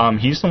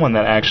 He's the one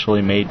that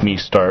actually made me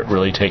start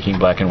really taking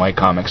black and white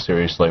comics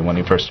seriously when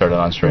he first started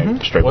on Straight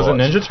Was it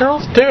Bullets. Ninja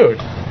Turtles? Dude.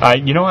 I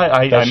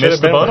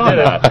missed the boat on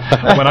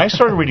that. When I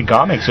started reading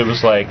comics, it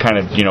was like kind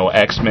of,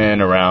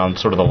 X-Men around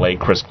sort of the late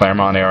Chris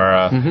Claremont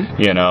era,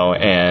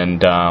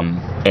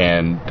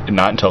 and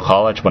not until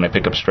college, when I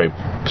picked up Straight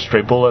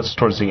Bullets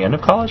towards the end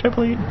of college, I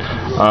believe,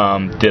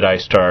 did I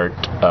start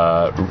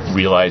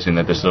realizing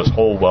that there's this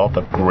whole wealth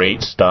of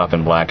great stuff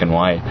in black and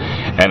white,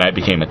 and I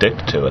became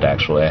addicted to it,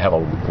 actually. I have a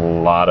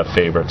lot of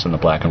favorites in the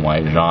black and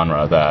white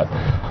genre that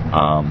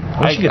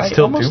I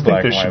almost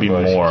think there should be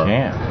more.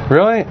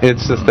 Really?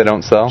 It's just they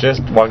don't sell?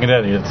 Just Walking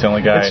Dead, it's the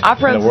only guy in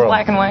the world.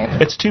 Black and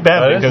white. It's too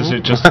bad because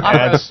it just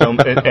adds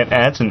it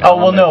adds an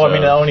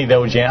only the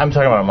OGN. I'm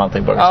talking about a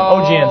monthly book.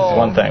 Oh. OGN is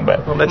one thing,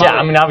 but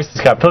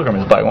obviously Scott Pilgrim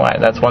is black and white.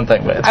 That's one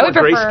thing, but It's not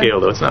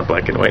grayscale, though. It's not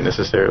black and white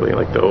necessarily,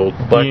 like the old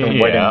black and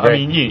white and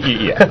gray.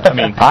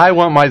 I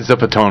want my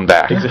Zipatone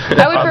back.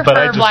 I would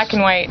prefer black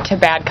and white to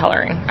bad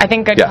coloring. I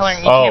think good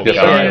coloring you can't beat.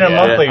 In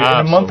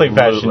a monthly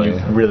fashion, you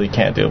really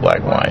can't do black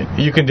and white.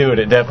 You can do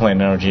it definitely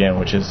in an OGN,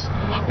 which is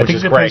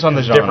depends on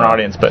the genre. Different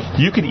audience, but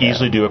you could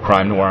easily do a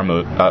crime noir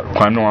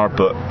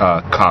book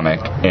comic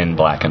in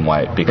black and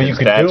white because you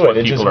could that's do what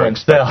it. people are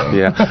expecting.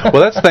 Yeah.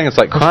 Well, that's the thing. It's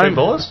like Crime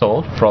Bullets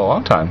sold for a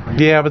long time.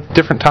 Yeah, but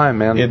different time,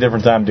 man. Yeah,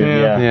 different time, dude.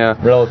 Yeah.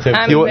 Relative.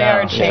 They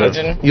are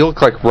changing. You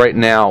look like right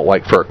now,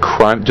 like for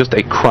just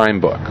a crime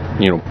book,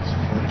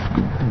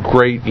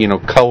 great,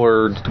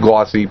 colored,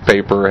 glossy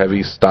paper,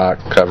 heavy stock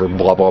cover,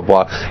 blah blah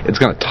blah. It's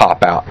going to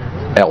top out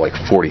at like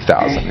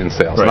 40,000 in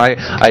sales, right.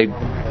 And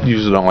I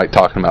usually don't like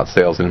talking about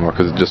sales anymore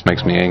because it just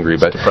makes me angry.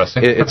 But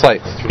it's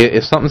like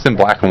if something's in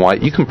black and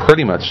white, you can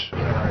pretty much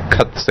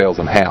cut the sales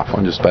in half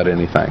on just about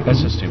anything.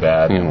 That's just too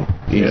bad.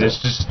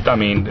 It's just,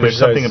 there's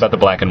something about the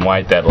black and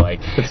white that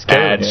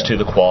adds to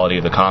the quality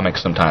of the comic.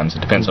 Sometimes it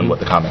depends on what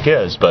the comic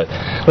is, but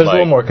there's a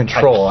little more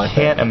control. I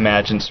can't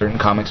imagine certain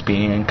comics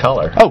being in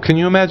color. Oh, can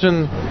you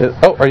imagine?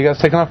 Are you guys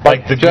taking off?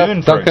 Like the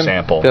Goon, for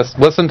example. Yes.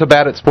 Listen to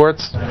Bad at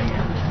Sports.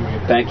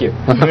 Thank you.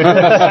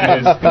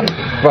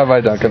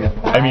 Bye-bye, Duncan.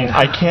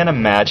 I can't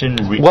imagine...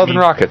 Love and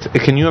Rockets.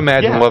 Can you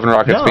imagine Love and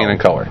Rockets being in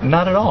color?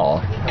 Not at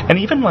all. And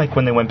even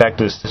when they went back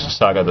to this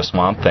Saga of the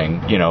Swamp Thing,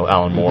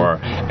 Alan Moore,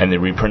 and they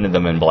reprinted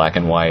them in black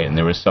and white, and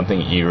there was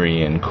something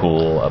eerie and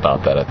cool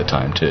about that at the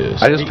time, too.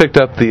 So I just picked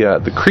up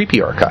the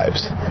Creepy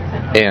Archives,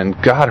 and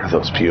God, are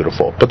those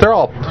beautiful. But they're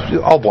all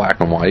black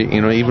and white.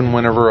 Even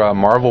whenever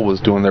Marvel was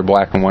doing their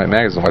black and white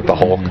magazine, like the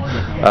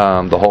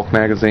Hulk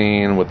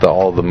magazine with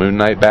all the Moon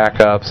Knight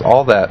backups,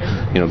 all that,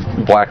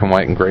 black and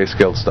white and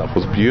grayscale stuff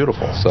was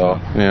beautiful. So,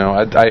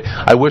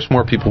 I wish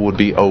more people would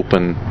be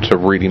open to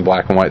reading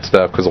black and white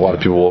stuff, because a lot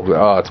of people will go,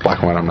 oh, it's black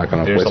and white, I'm not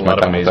going to waste my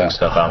time with that. There's a lot of amazing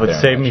stuff out there. It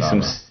would save me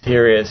some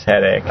serious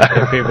headache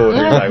if people would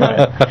read black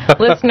and white.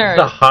 Listeners.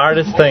 The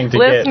hardest thing to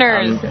get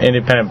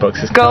independent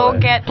books is go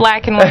get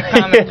black and white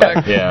comic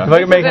books. Yeah. If I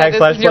can make hack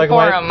slash black and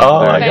white,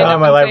 oh my God,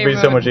 my life would be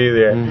so much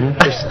easier.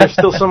 There's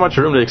still so much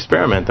room to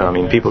experiment, though.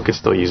 People could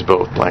still use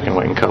both black and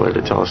white and color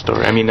to tell a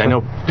story. I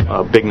know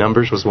Big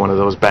Numbers was one of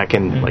those back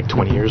in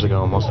 20 years ago,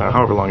 almost,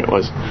 however long it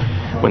was,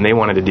 when they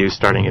wanted to do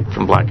starting it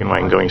from black and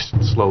white and going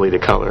slowly to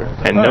color.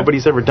 And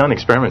nobody's ever done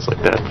experiments like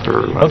that.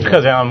 That's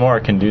because Alan Moore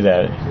can do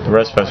that. The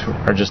rest of us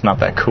are just not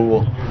that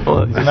cool.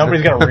 Well,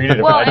 nobody's going to read it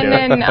if I do it.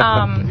 And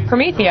then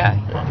Promethea.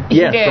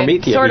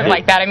 Promethea. Sort of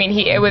like that.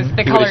 It was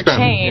the color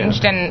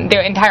changed and the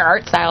entire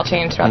art style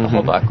changed throughout the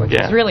whole book, which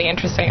was really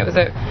interesting.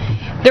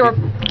 There were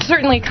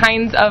certainly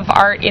kinds of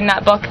art in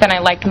that book that I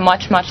liked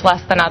much, much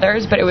less than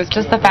others, but it was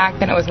just the fact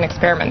that it was an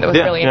experiment that was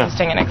really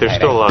interesting and exciting. There's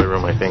still a lot of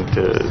room, I think,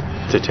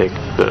 to take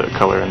the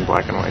color in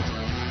black and white.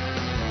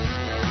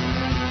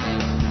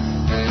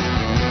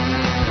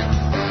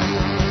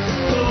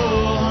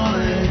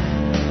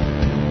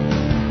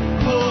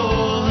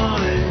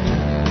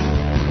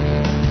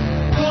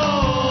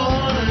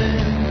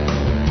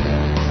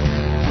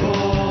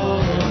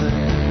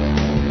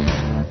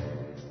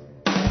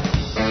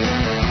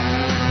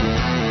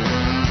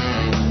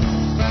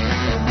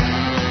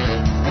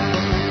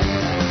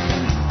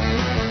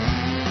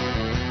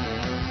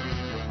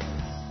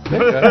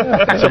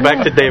 So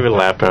back to David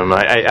Lapham.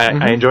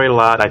 I enjoy it a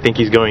lot. I think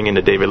he's going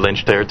into David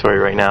Lynch territory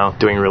right now,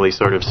 doing really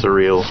sort of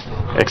surreal,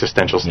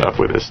 existential stuff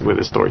with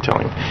his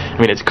storytelling.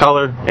 It's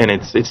color and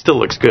it still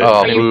looks good.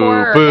 Oh,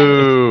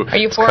 are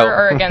you for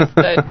or against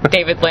the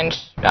David Lynch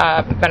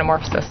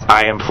metamorphosis?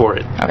 I am for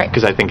it. Okay.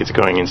 Because I think it's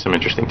going in some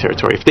interesting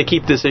territory. If they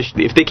keep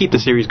the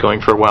series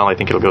going for a while, I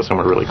think it'll go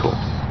somewhere really cool.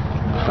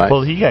 Right.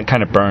 Well, he got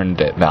kind of burned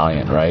at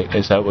Valiant, right?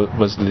 Is that what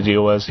was the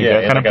deal? He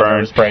got kind of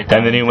burned,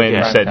 and then he went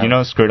and said,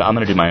 screw it, I'm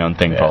going to do my own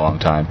thing for a long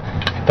time.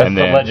 That's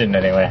the legend,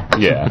 anyway.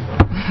 Yeah.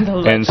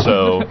 And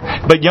so,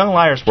 but Young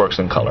Liars works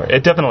in color.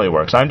 It definitely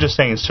works. I'm just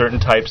saying certain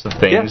types of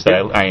things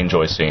that I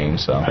enjoy seeing.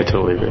 So I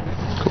totally agree.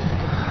 Cool.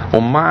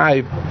 Well,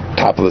 my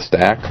top of the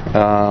stack.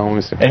 Let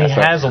me see. And he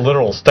has a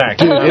literal stack.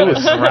 Dude,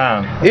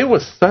 it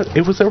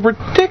was a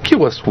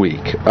ridiculous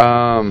week.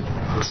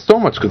 so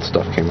much good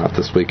stuff came out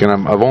this week, and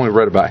I've only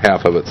read about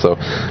half of it. So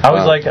I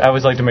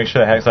always like to make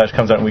sure that Hack Slash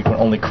comes out in a week when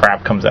only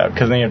crap comes out,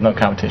 because then you have no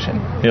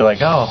competition. You're like,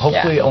 oh,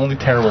 hopefully only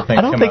terrible things.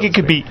 I don't think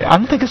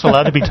it's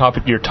allowed to be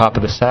your top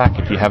of the sack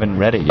if you haven't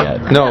read it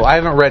yet. No, I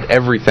haven't read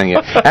everything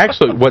yet.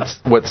 Actually, what's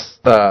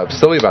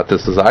silly about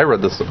this is I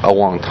read this a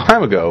long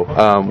time ago.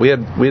 We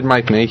had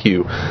Mike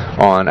Mayhew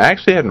on. I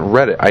actually hadn't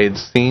read it. I had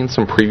seen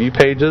some preview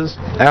pages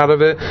out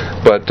of it,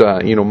 but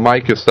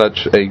Mike is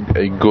such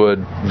a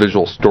good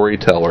visual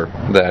storyteller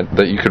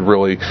that you could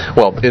really,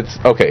 it's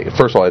okay.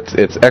 First of all,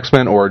 it's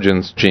X-Men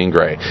Origins Jean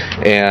Grey,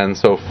 and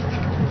so.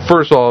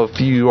 First of all,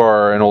 if you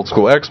are an old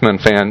school X-Men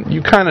fan,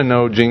 you kind of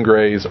know Jean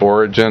Grey's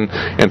origin,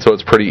 and so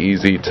it's pretty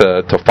easy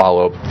to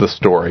follow the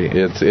story.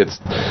 It's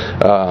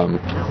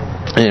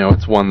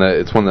one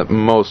that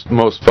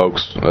most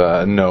folks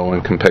know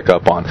and can pick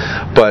up on.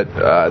 But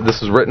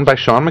this is written by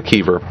Sean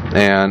McKeever,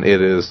 and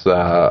it is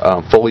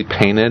fully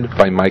painted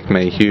by Mike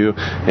Mayhew,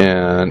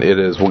 and it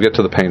is. We'll get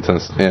to the paints in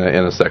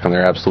a second.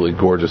 They're absolutely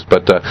gorgeous.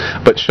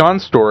 But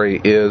Sean's story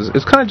is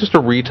kind of just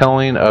a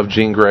retelling of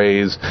Jean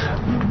Grey's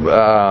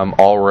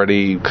already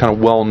kind of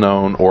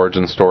well-known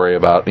origin story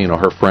about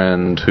her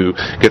friend who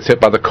gets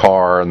hit by the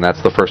car, and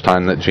that's the first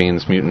time that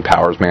Jean's mutant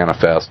powers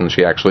manifest, and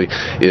she actually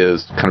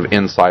is kind of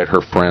inside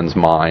her friend's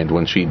mind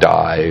when she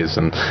dies,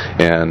 and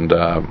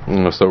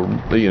so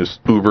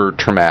uber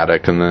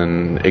traumatic, and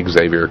then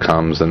Xavier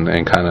comes and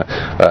kind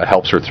of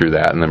helps her through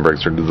that, and then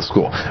brings her to the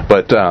school.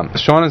 But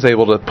Sean is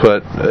able to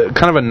put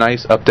kind of a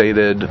nice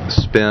updated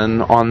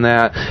spin on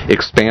that,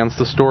 expands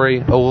the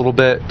story a little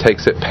bit,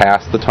 takes it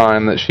past the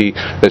time that she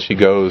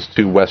goes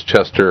to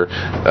Westchester,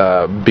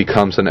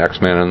 becomes an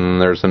X-Man, and then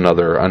there's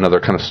another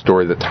kind of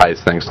story that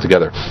ties things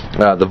together.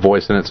 The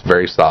voice in it's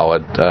very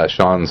solid.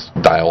 Sean's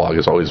dialogue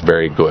is always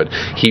very good.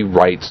 He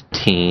writes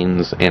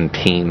teens and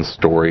teen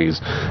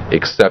stories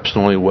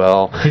exceptionally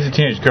well. He's a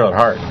teenage girl at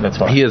heart. That's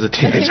why. He is a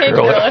teenage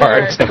girl at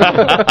heart.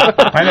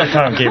 I know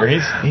Tom Gaber.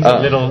 He's a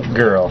little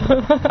girl.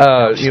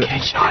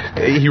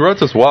 He wrote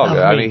this a while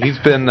ago. I mean, he's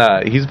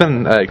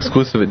been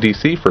exclusive at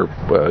DC for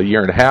a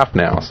year and a half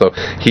now. So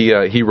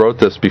he wrote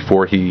this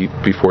before he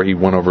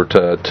went over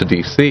to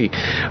DC.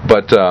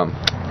 But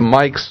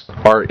Mike's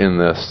art in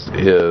this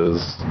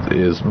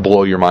is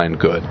blow your mind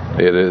good.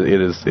 It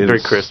is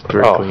very crisp,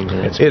 very clean.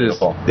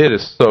 It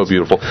is so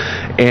beautiful.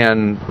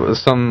 And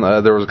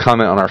there was a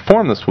comment on our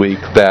forum this week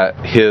that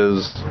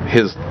his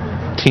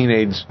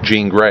teenage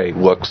Jean Grey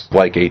looks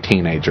like a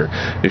teenager.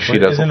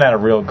 Isn't that a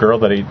real girl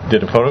that he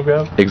did a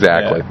photograph?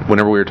 Exactly. Yeah.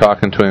 Whenever we were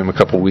talking to him a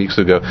couple of weeks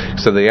ago,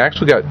 so they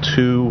actually got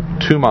two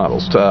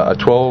models, a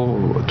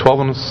 12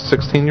 and a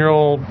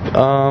 16-year-old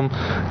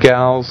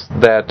gals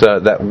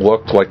that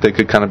looked like they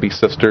could kind of be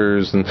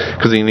sisters, and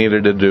because he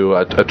needed to do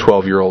a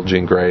 12-year-old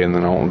Jean Grey and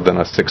then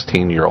a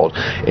 16-year-old,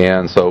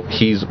 and so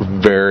he's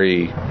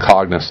very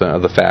cognizant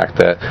of the fact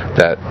that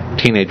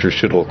teenagers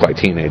should look like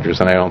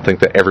teenagers, and I don't think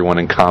that everyone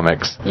in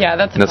comics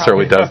that's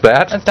necessarily does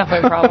that. That's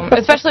definitely a problem,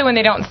 especially when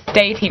they don't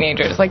stay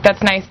teenagers. Like,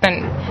 that's nice,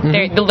 then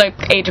they look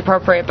age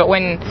appropriate, but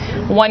when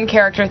one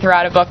character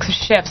throughout a book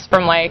shifts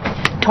from like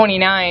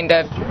 29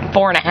 to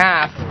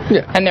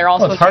 4.5, and they're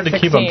also it's hard to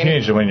keep them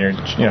teenagers when you're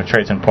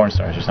trades and porn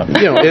stars or something.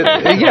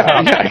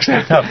 Exactly.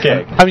 Tough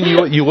gig. I mean,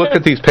 you look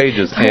at these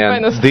pages,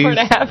 and these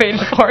 4.5 age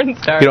porn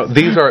stars.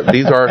 These are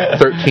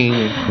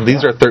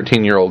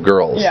 13-year-old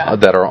girls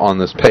that are on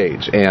this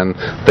page, and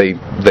they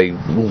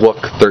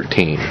look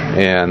 13,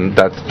 and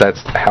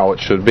that's how it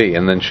should be.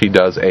 And then she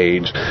does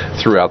age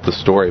throughout the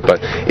story,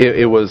 but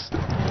it was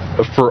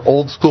for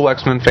old school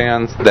X-Men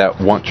fans that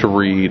want to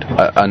read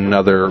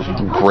another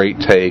great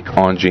take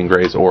on Jean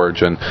Grey's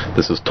origin.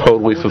 This is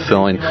totally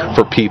fulfilling.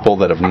 For people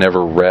that have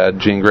never read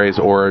Jean Grey's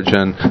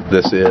origin,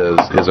 this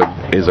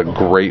is a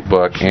great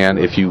book. And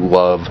if you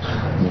love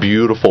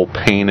beautiful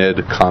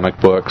painted comic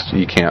books,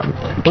 you can't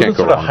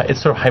go wrong.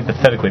 It's sort of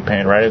hypothetically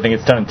painted, right? I think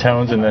it's done in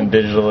tones and then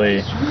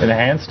digitally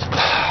enhanced.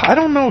 I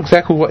don't know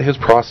exactly what his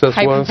process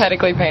was.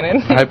 Hypothetically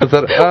painted. What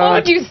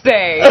would you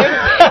say?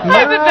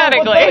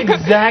 Hypothetically.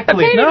 Not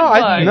exactly.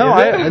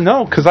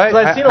 Because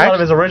I've seen a lot of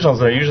his originals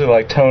that are usually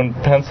like toned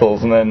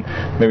pencils, and then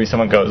maybe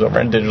someone goes over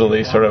and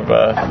digitally sort of.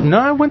 No,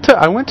 I went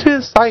to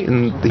his site,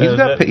 and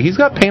he's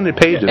got painted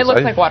pages. It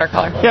looks like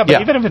watercolor. Yeah,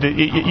 but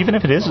even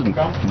if it isn't,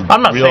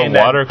 I'm not real saying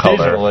that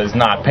watercolor digital is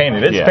not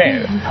painted. It's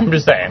painted. I'm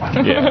just saying.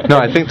 Yeah. No,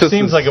 I think this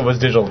seems like it was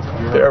digital.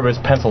 Or it was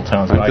pencil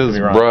tones. I could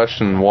be wrong.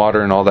 Brush and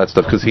water and all that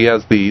stuff, because he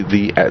has the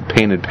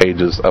painted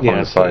pages up on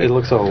his site. It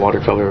looks all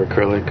watercolor or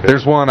acrylic.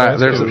 There's one.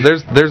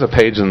 There's a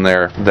page in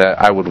there that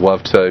I would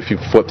love to. If you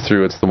flip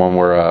through, it's the one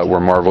where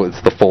Marvel.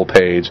 It's the full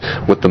page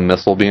with the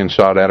missile being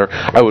shot at her.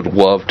 I would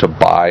love to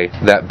buy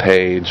that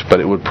page, but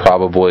it would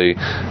probably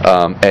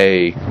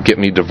get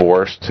me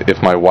divorced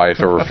if my wife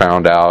ever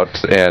found out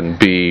out, and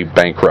B,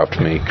 bankrupt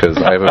me, because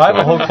I have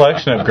a whole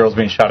collection of girls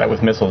being shot at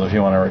with missiles if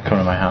you want to come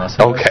to my house.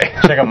 Okay.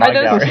 Check out my Are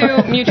those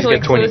gallery. two mutually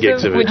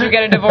exclusive? Would you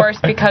get a divorce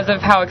because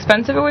of how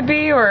expensive it would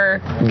be,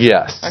 or?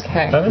 Yes.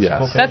 Okay.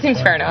 Yes. That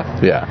seems fair enough.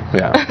 Yeah.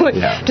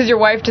 Does your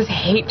wife just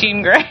hate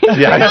Jean Grey?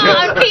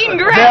 Yeah. Jean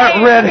Grey!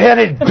 That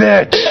red-headed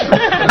bitch!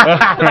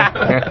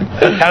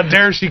 How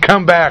dare she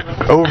come back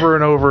over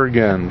and over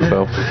again?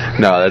 So,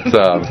 no, that's...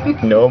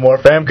 No more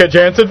Famke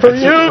Janssen for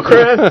you,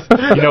 Chris!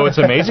 You know, it's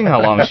amazing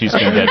how long she's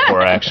been dead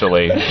for,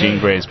 actually. Jean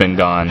Grey's been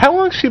gone. How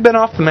long has she been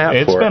off the map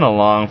for?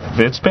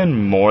 It's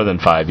been more than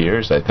 5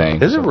 years, I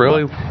think. Is it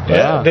really?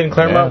 Yeah. Didn't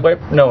Claremont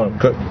wipe... No,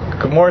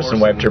 Morrison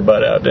wiped her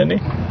butt out, didn't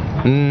he?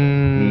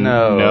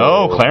 No.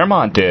 No,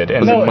 Claremont did.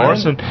 And then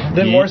Morrison...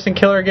 Did Morrison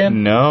kill her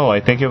again? No, I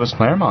think it was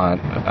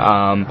Claremont.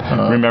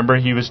 Remember,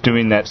 he was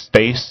doing that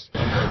space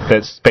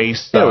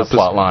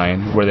plot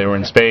line where they were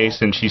in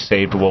space and she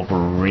saved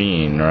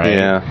Wolverine, right?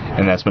 Yeah.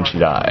 And that's when she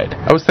died.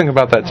 I was thinking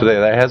about that today.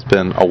 That has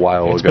been a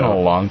while ago. It's been a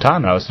long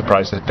time. I was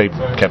surprised that they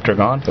kept her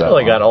gone for that long.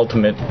 Well, they got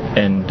Ultimate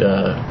and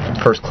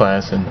First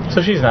Class, and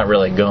so she's not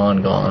really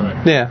gone.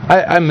 Yeah,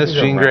 I miss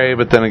Jean Grey,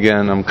 but then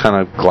again, I'm kind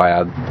of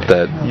glad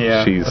that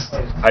she's...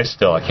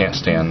 I can't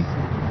stand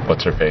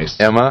what's her face.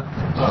 Emma?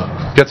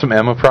 Got some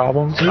Emma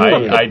problems?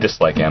 I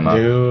dislike Emma.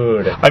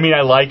 Dude. I mean,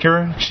 I like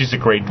her. She's a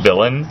great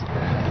villain,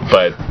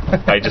 but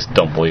I just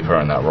don't believe her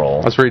in that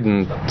role. I was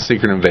reading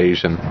Secret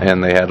Invasion,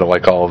 and they had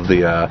all of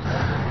the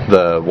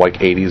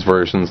 80s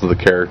versions of the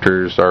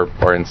characters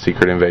are in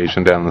Secret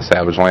Invasion down in the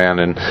Savage Land,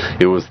 and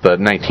it was the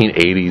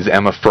 1980s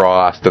Emma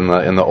Frost in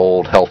the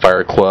old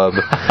Hellfire Club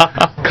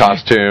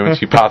costume, and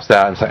she pops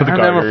out and says, "I'm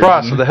Emma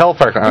Frost of the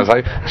Hellfire Club." I was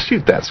like,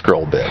 "Shoot that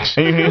Skrull bitch."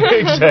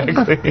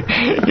 Exactly.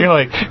 You're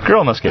like,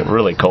 girl must get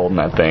really cold in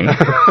that thing.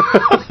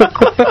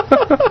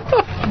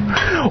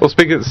 Well,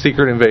 speaking of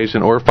Secret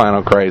Invasion or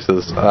Final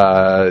Crisis,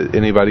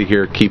 anybody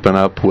here keeping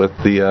up with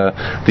the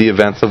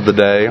events of the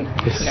day?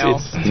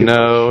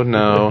 No.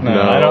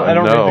 I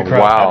don't read the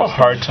crossover. I have a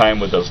hard time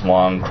with those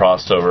long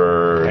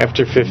crossover.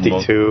 After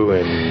 52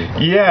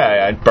 and...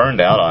 Yeah, I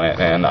burned out on it,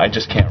 and I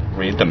just can't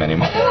read them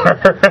anymore.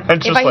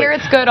 If I hear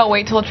it's good, I'll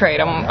wait till a trade.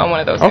 I'm one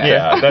of those guys.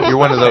 Yeah, you're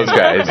one of those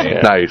guys.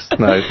 Nice.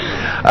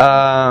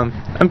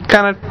 I'm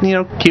kind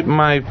of keeping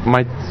my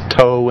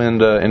toe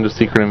into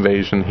Secret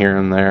Invasion here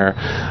and there,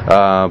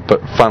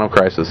 but Final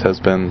Crisis has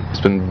been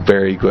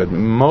very good,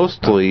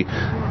 mostly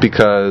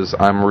because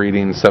I'm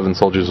reading Seven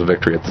Soldiers of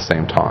Victory at the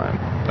same time,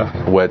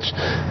 which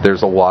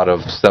there's a lot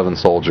of Seven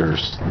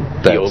Soldiers.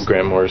 The old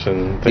Grant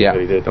Morrison thing that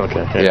he did.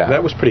 Okay, yeah,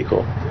 that was pretty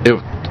cool.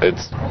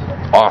 It's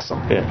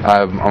awesome. Yeah.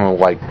 I'm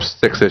like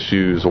 6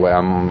 issues away.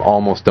 I'm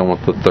almost done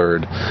with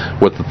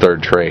the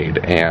third trade,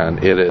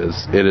 and it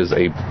is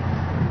a...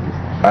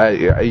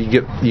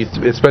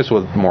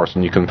 especially with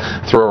Morrison, you can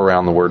throw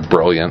around the word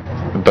brilliant,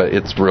 but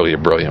it's really a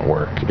brilliant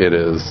work. It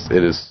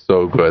is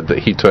so good that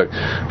he took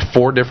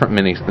 7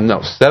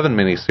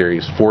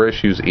 miniseries, 4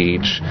 issues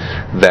each,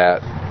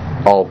 that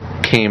all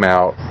came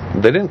out.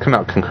 They didn't come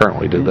out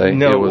concurrently, did they?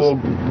 No,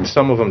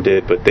 some of them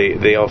did, but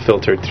they all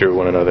filtered through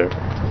one another.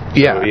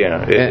 Yeah, so,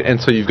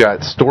 and so you've got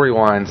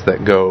storylines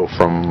that go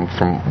from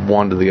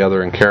one to the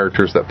other, and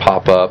characters that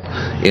pop up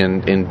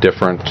in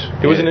different...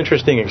 It was an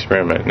interesting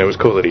experiment, and it was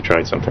cool that he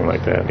tried something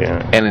like that,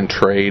 yeah. And in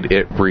trade,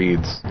 it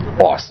reads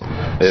awesome.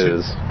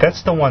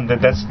 That's the one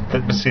that's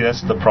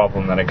the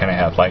problem that I kind of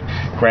have. Like,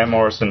 Grant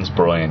Morrison's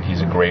brilliant.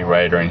 He's a great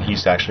writer, and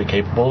he's actually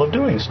capable of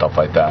doing stuff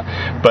like that.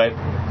 But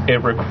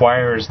it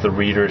requires the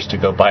readers to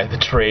go buy the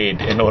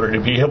trade in order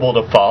to be able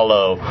to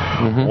follow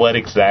what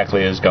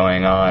exactly is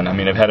going on. I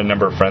mean, I've had a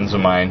number of friends of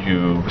mine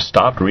who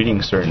stopped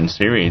reading certain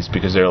series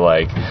because they're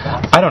like,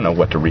 I don't know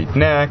what to read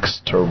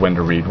next or when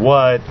to read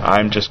what.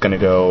 I'm just going to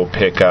go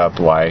pick up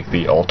like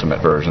the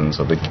ultimate versions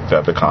of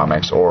the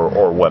comics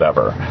or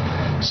whatever.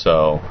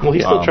 So he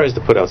still tries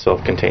to put out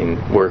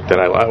self-contained work that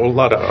a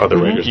lot of other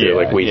writers do.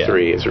 Like We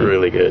 3 is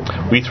really good.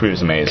 We 3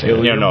 is amazing.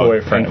 Kill Your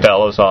Boyfriend.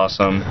 Bella's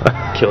awesome.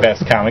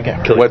 Best comic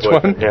ever. Which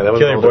one? Yeah, that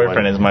was Kill Your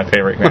Boyfriend is my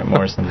favorite Grant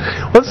Morrison.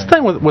 What's the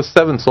thing with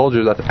Seven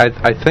Soldiers?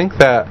 I think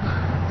that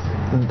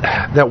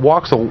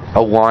walks a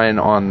line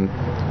on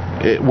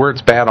where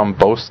it's bad on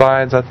both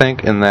sides, I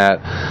think, in that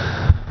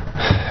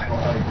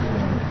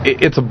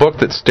it's a book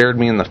that stared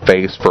me in the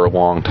face for a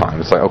long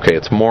time. It's like, okay,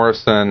 it's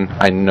Morrison.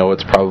 I know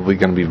it's probably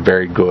going to be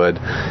very good.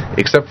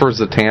 Except for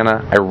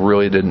Zatanna, I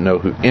really didn't know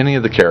who any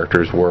of the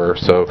characters were.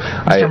 So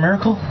Mr.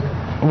 Miracle?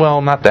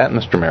 Well, not that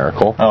Mr.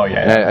 Miracle. Oh,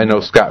 yeah. I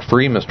know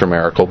Scott-Free Mr.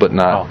 Miracle, but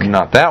not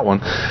that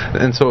one.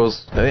 And so it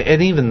was,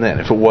 and even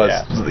then, if it was,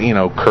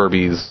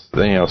 Kirby's,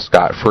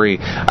 Scott-Free,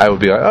 I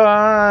would be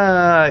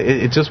like,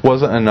 it just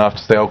wasn't enough to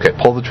say, okay,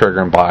 pull the trigger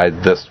and buy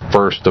this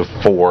first of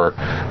 4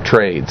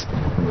 trades.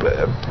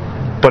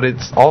 But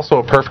it's also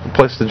a perfect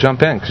place to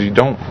jump in because you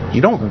don't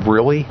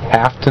really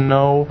have to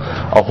know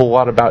a whole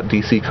lot about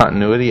DC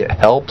continuity. It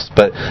helps,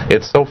 but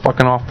it's so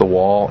fucking off the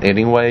wall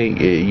anyway.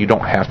 You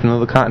don't have to know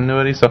the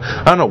continuity. So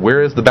I don't know,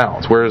 where is the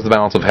balance? Where is the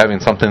balance of having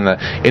something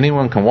that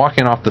anyone can walk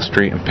in off the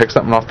street and pick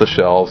something off the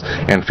shelves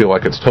and feel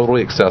like it's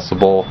totally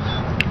accessible,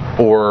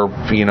 or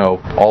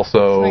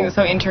also something that's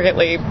so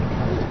intricately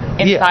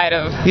inside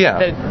of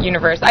the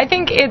universe. I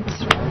think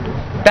it's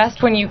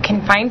best when you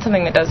can find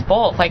something that does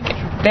both. Like,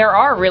 there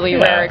are really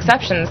rare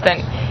exceptions that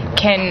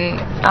can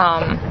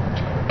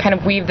kind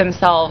of weave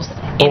themselves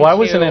into... Well, why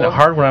wasn't it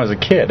hard when I was a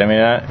kid? I mean,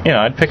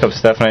 I'd pick up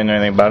stuff and I didn't know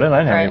anything about it, and I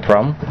didn't have any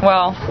problem.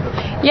 Well,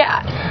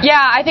 yeah,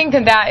 I think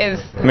that is...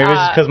 Maybe it's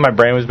just because my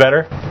brain was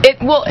better?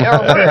 Or worse.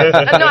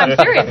 No, I'm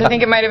serious. I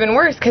think it might have been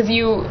worse because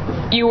you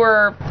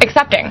were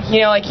accepting.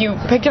 Like, you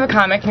picked up a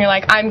comic and you're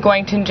like, I'm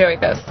going to enjoy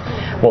this.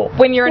 Well,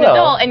 when you're an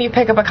adult and you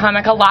pick up a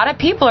comic, a lot of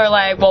people are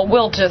like, well,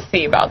 we'll just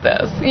see about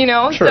this,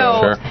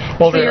 Sure.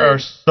 Well, there are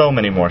so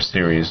many more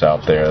series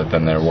out there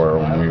than there were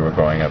when we were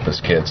growing up as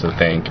kids, I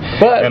think.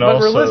 But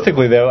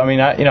realistically, though, I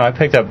mean, I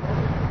picked up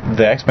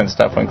the X-Men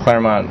stuff when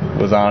Claremont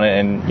was on it,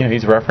 and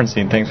he's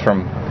referencing things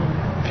from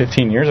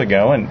 15 years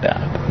ago, and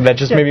that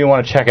just made me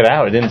want to check it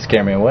out. It didn't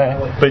scare me away.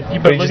 But he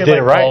just did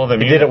it right.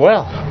 He did it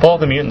well. Follow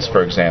the Mutants,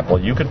 for example.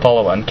 You could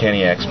follow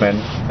Uncanny X-Men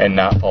and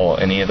not follow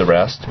any of the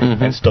rest,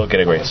 and still get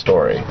a great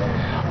story.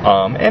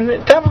 And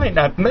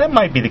that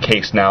might be the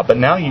case now, but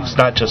now it's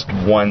not just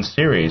one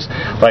series.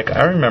 Like,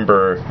 I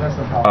remember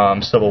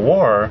Civil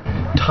War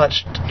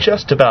touched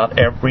just about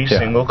every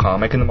single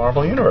comic in the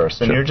Marvel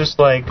Universe, and you're just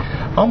like,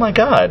 oh my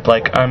god,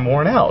 like, I'm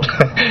worn out.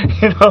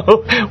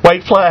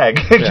 White Flag,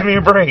 give me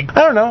a break.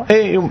 I don't know.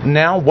 Hey,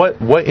 now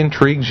what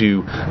intrigues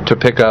you to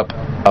pick up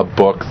a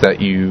book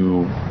that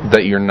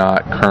you're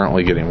not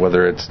currently getting,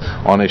 whether it's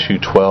on issue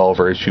 12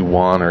 or issue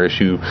 1 or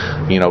issue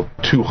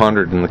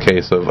 200 in the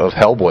case of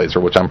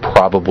Hellblazer, which I'm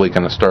probably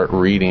going to start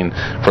reading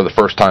for the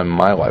first time in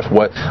my life.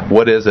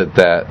 What is it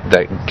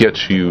that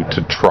gets you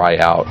to try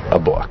out a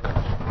book?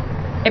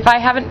 If I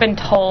haven't been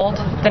told,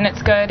 then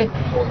it's good,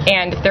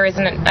 and if there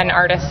isn't an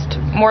artist,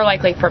 more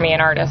likely for me an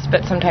artist,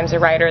 but sometimes a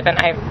writer, then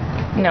I've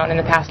known in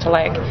the past to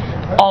like,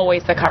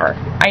 always the cover.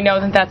 I know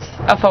that's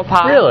a faux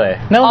pas. Really?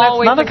 No,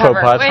 always that's not a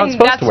faux pas. That's how it's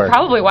supposed to work. That's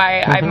probably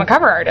why I'm a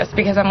cover artist,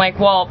 because I'm like,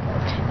 well,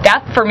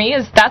 that for me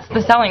that's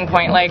the selling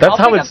point. Like, that's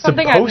I'll pick up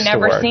something I've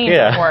never seen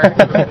before.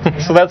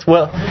 So that's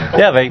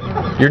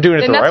you're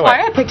doing it the right way. And that's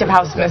why I picked up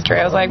House of Mystery.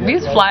 I was like,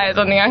 these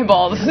flies on the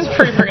eyeball, this is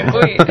pretty freaking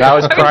sweet. I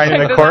was crying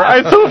in the corner.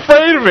 I'm so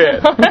afraid of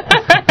it.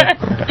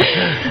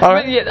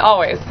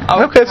 Always.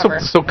 Okay,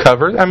 so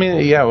covers. I mean,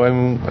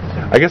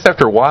 I guess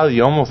after a while,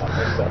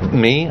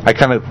 I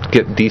kind of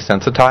get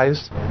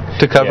desensitized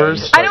to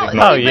covers. I don't.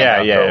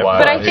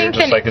 But I think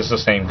that it's the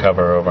same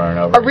cover over and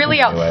over. A really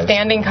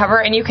outstanding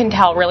cover, and you can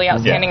tell really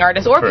outstanding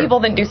artists or people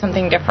that do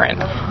something different.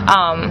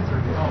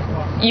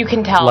 You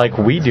can tell. Like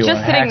we do on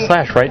Hack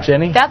Slash, right,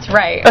 Jenny? That's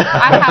right. I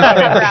have a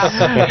cover out.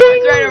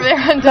 It's right over there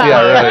on top.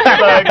 Yeah,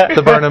 right.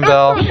 The Burnham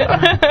Bell.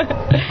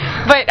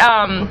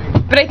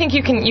 But I think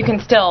you can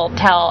still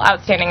tell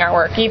outstanding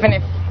artwork, even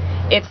if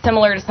it's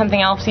similar to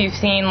something else you've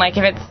seen. Like,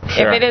 if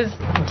it is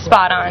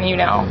spot on,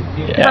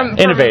 from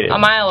innovative a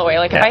mile away.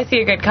 Like, if I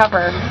see a good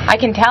cover, I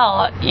can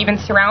tell, even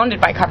surrounded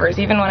by covers,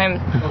 even when I'm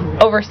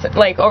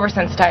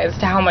oversensitized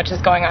to how much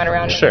is going on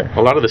around me. Sure.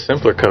 A lot of the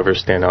simpler covers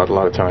stand out a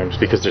lot of times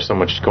because there's so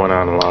much going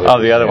on in a lot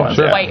of the other ones.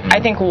 Sure. White.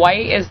 I think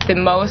white is the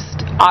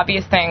most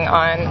obvious thing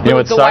on the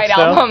White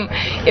Album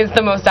is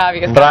the most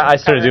obvious. But I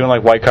started doing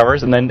like white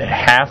covers, and then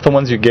half the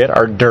ones you get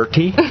are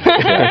dirty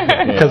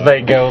because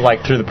they go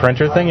like through the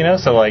printer thing,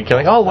 So like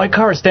you're like, oh, white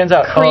cover stands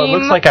out. It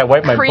looks like I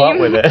wiped my butt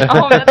with it.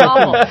 Oh, that's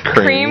awful.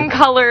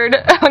 Cream-colored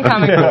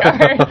comic book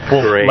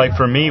cover. Like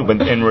for me,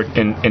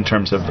 in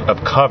terms of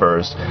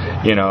covers,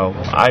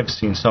 I've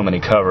seen so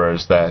many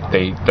covers that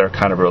they're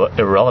kind of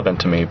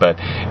irrelevant to me, but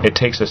it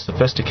takes a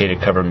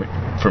sophisticated cover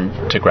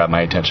to grab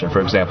my attention.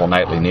 For example,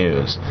 Nightly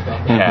News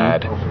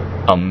had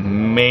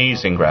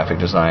amazing graphic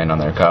design on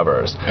their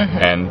covers,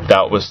 and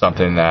that was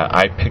something that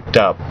I picked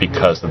up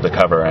because of the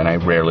cover, and I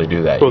rarely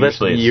do that. Well,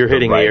 you're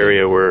hitting the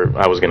area where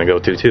I was going to go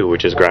to too,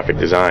 which is graphic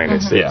design.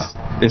 It's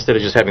instead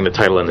of just having the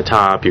title in the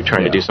top, you're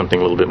trying to do something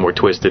a little bit more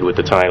twisted with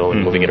the title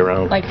and moving it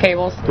around. Like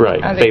Fables.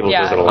 Right. Fables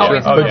does it a lot.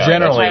 But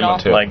generally,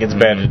 like, it's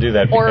bad to do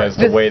that because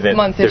the way that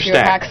they're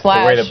stacked.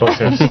 The way the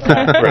books are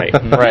stacked. Right.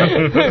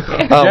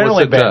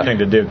 Generally, a bad thing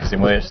to do because the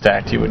way they're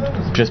stacked, you would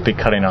just be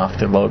cutting off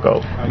the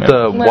logo.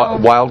 The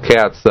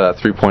Wildcats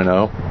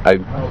 3.0, I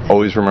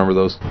always remember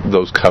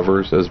those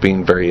covers as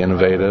being very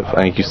innovative.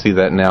 I think you see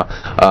that now.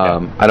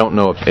 I don't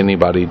know if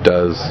anybody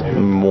does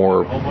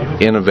more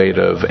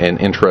innovative and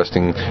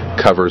interesting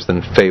covers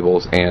than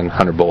Fables and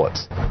 100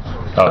 Bullets.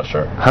 Oh,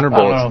 sure. 100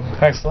 Bullets. I don't know.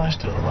 Hack Slash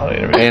did a lot of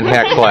innovative. And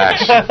Hack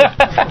Slash.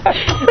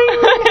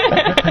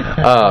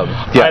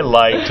 I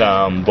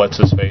liked what's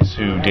his face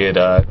who did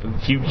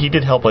he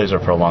did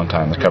Hellblazer for a long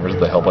time. The covers of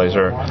the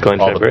Hellblazer. Glenn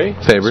Fabry.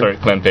 Sorry,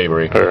 Glenn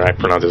Fabry. Or I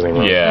pronounce his name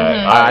wrong.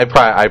 Yeah, I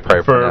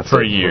probably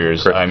for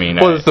years. I mean,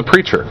 it's the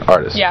Preacher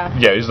artist. Yeah,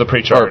 he's the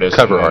Preacher artist,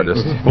 cover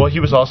artist. Well, he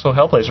was also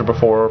Hellblazer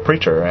before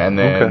Preacher, and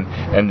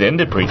then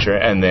did Preacher,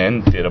 and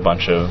then did a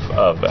bunch of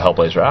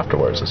Hellblazer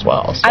afterwards as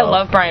well. So. I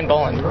love Brian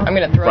Boland. I'm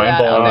going to throw Brian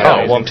that Boland,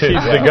 out there.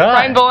 He's the guy.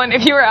 Brian Boland,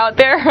 if you were out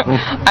there,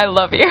 I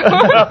love you.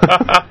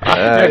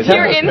 If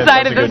you're inside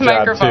side of does a this good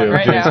job, microphone too.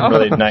 right He does now. some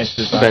really nice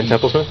design. Ben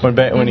Templesmith?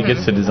 When he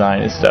gets to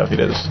design his stuff, he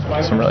does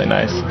some really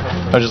nice.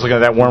 I was just looking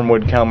at that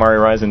Wormwood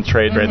Calamari Rising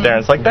trade right there.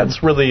 It's like,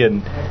 that's really a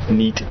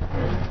neat,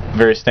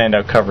 very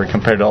standout cover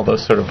compared to all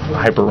those sort of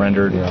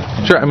hyper-rendered.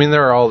 Sure, I mean,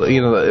 there are all,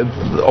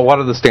 a lot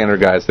of the standard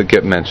guys that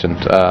get mentioned.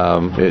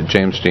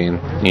 James Jean,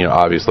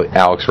 obviously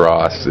Alex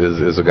Ross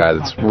is a guy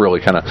that's really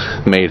kind of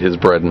made his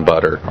bread and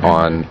butter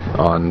on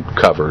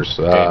covers.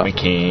 Dave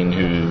McKean,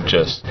 who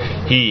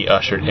he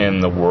ushered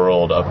in the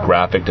world of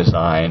graphic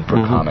design for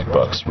comic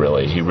books,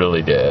 really. He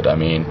really did. I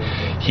mean,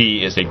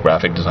 he is a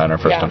graphic designer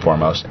first and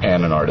foremost,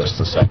 and an artist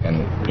the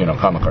second,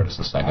 comic artist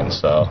the second,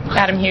 so.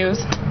 Adam Hughes.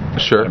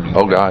 Sure.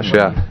 Oh gosh,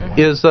 yeah.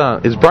 Is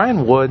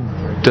Brian Wood?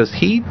 Does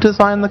he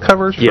design the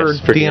covers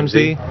for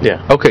DMZ?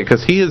 Yeah. Okay,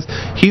 because he's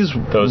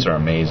those are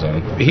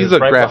amazing. He's a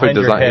right graphic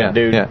designer.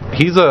 Dude. Yeah.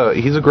 He's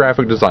a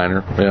graphic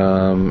designer,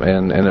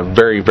 and a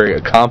very, very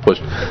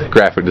accomplished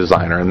graphic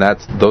designer, and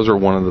those are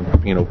one of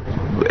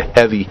the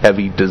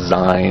heavy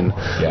design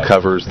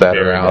covers that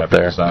are out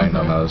there. Design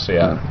on those,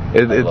 I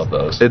love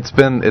those. It's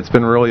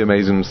been really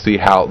amazing to see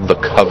how the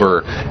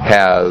cover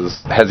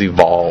has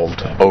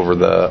evolved over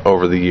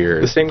the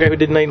years. The same guy who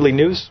did Nightly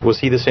News, was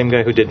he the same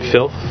guy who did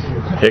Filth?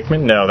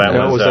 Hickman? No, that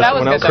was that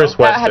was good, Chris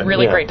though. Weston. That had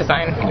really great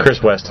design.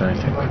 Chris Weston, I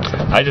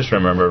think. I just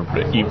remember,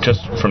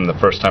 just from the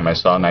first time I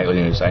saw Nightly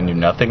News, I knew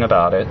nothing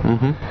about it,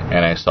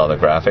 and I saw the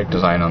graphic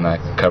design on that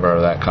cover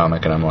of that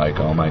comic, and I'm like,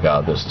 oh my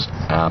god, this is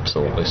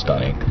absolutely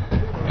stunning.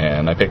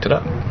 And I picked it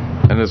up.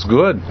 And it's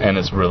good. And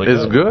it's really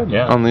good. It's good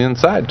on the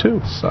inside, too.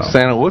 So.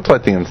 Santa looks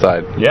like the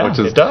inside. Yeah,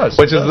 it does.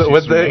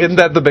 Isn't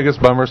that the biggest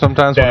bummer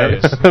sometimes?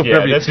 That's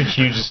a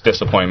huge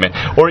disappointment.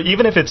 Or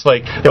even if it's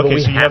like, okay,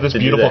 so you have this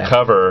beautiful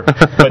cover,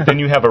 but then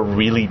you have a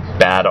really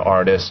bad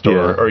artist,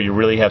 or you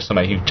really have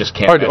somebody who just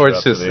can't. Or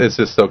it's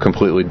just so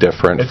completely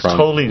different. It's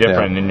totally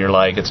different, and you're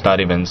like, it's not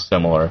even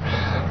similar.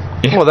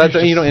 Well, that's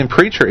in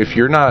Preacher, if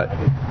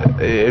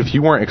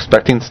you weren't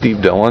expecting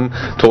Steve Dillon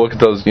to look at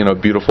those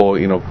beautiful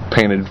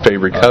painted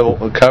favorite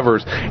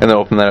covers and then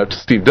open that up to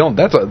Steve Dillon,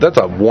 that's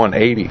a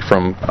 180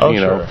 from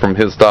from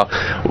his style.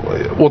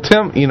 Well,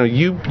 Tim,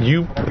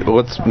 you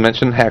let's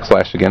mention Hack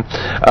Slash again.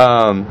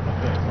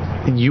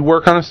 You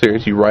work on a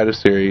series, you write a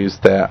series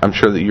that I'm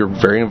sure that you're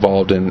very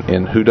involved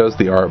in who does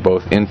the art,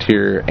 both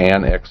interior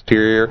and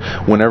exterior.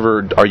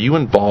 Are you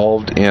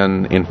involved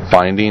in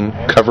finding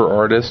cover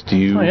artists? Do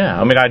you? Oh, yeah.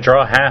 I mean, I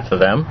draw half of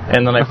them,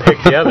 and then I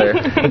pick the other.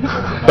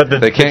 But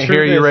they can't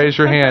hear you raise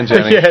your hand,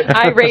 Jenny.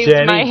 I raised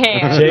my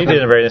hand. Jenny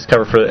did a very nice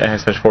cover for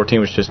Hack 14,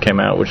 which just came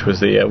out, which was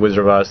the Wizard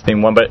of Oz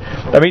theme one. But,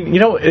 I mean,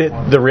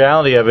 the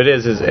reality of it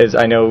is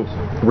I know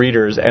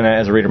readers, and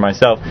as a reader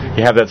myself,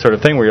 you have that sort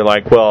of thing where you're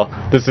like, well,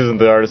 this isn't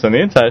the artist on the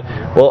inside.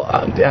 Well,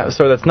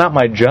 so that's not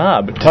my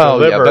job to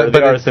deliver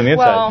the artist on the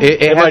inside.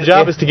 My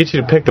job is to get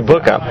you to pick the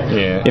book up.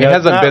 Yeah. It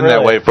hasn't been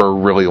that way for a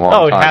really long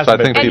time. So I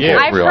think people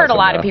I've heard a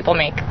lot of people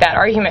make that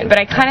argument, but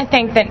I kind of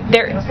think that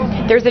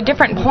there's a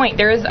different point.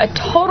 There is a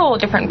total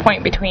different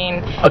point between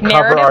a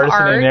cover artist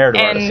and a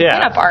narrative artist, yeah.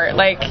 Pinup art.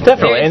 Like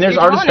definitely, and there's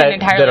artists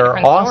that are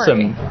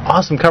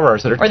awesome cover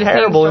artists that are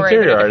terrible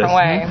interior artists.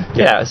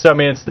 Yeah, so I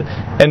mean,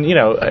 and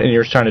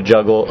you're trying to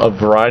juggle a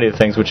variety of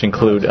things, which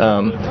include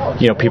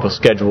people's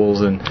schedules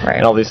and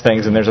all these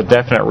things, and there's a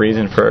definite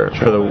reason for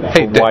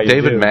why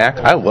David Mack.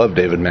 I love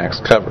David Mack's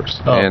covers,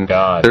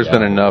 there's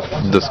been enough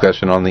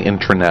discussion on the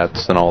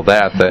intranets and all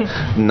that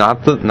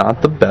not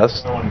the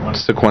best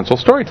sequential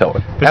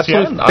storyteller.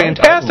 Absolutely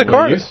fantastic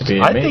artist.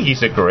 I think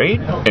he's a great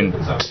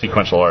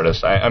sequential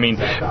artist. I mean,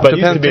 but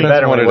he used to be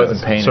better when he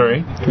wasn't painting.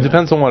 Sorry, it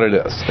depends on what it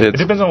is. It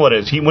depends on what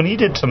it is. When he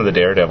did some of the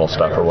Daredevil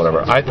stuff or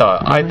whatever, I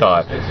thought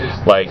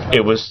like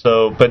it was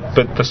so. But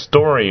the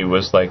story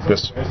was like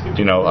this.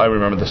 I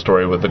remember the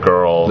story with the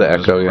girl. The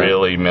Echo,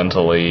 really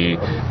mentally,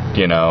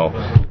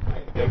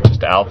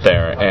 just out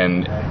there,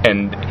 and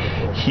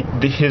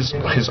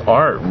his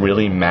art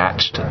really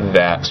matched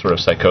that sort of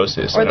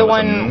psychosis. Or the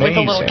one with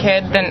the little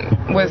kid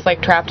that was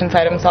like trapped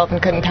inside himself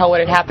and couldn't tell what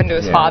had happened to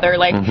his father.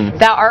 Like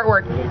that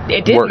artwork,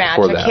 it did match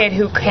a kid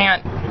who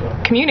can't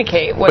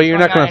communicate what's But you're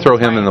not going to throw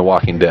him in The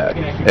Walking Dead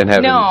and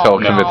have him tell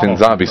a convincing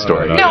zombie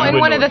story. No, and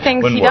one of the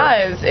things he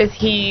does is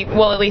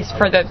at least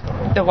for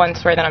the one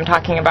story that I'm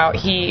talking about,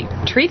 he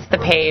treats the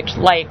page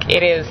like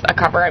it is a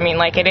cover. I mean,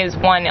 like it is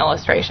one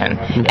illustration.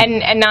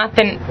 And not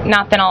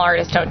that all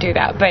artists don't do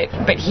that,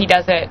 but he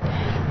does it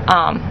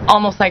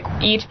almost like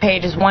each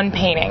page is one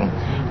painting,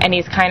 and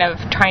he's kind of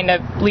trying to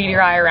lead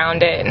your eye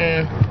around it,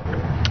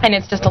 and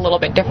it's just a little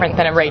bit different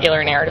than a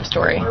regular narrative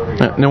story.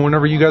 Now,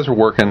 whenever you guys are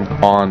working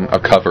on a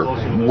cover,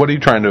 what are you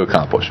trying to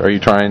accomplish? Are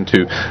you trying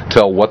to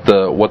tell what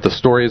the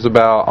story is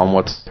about on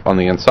what's on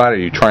the inside? Are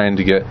you trying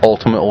to get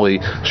ultimately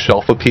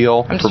shelf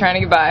appeal? I'm just trying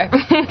to get by.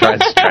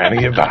 trying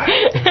to get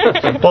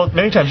by. Well,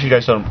 many times you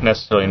guys don't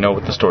necessarily know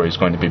what the story is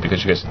going to be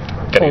because you guys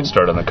got to get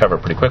started on the cover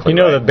pretty quickly.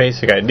 The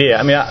basic idea.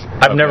 I mean,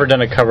 I've never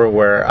done a cover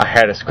where I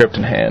had a script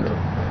in hand.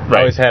 I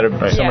always had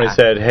somebody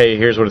said, hey,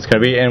 here's what it's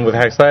going to be. And with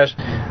Hack Slash,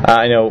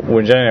 I know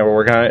when Jenny and I were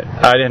working on it,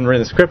 I hadn't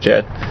written the script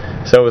yet.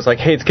 So it was like,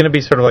 hey, it's going to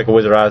be sort of like a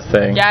Wizard of Oz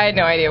thing. Yeah, I had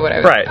no idea what I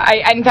was. Right.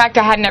 In fact,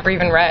 I had never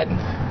even read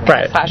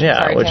Right. Slash,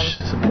 Yeah. sorry, Which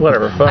Tim.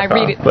 whatever. Fuck I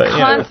read it off, but,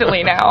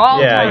 constantly now, all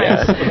the time.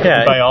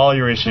 Yeah. By all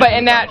your issues. But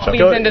and that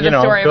leads into the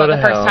story go about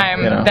to the first hell,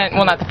 time.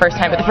 Well, not the first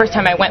time, but the first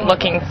time I went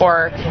looking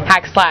for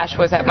Hack Slash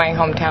was at my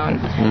hometown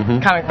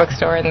comic book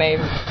store, and they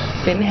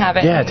didn't have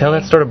it. Yeah, tell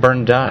that story to Burn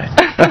and Die.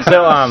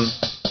 So,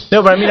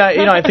 no, but I mean,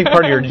 I think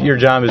part of your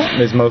job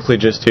is mostly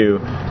just to,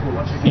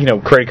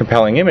 create a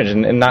compelling image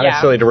and not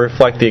necessarily to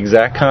reflect the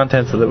exact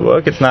contents of the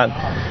book. It's not.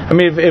 I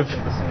mean, if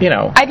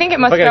I think it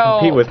must if I gotta go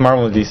compete with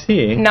Marvel and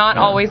DC. Not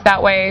always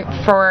that way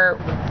for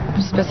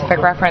specific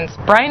reference.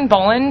 Brian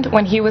Boland,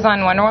 when he was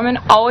on Wonder Woman,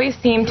 always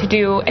seemed to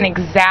do an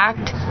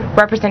exact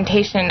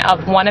representation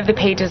of one of the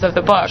pages of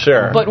the book,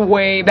 but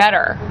way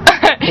better.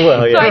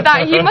 Well, yeah. So I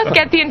thought he must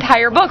get the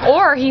entire book,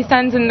 or he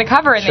sends in the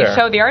cover and they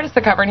show the artist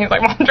the cover, and he's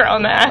like, "I'm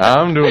drawing that."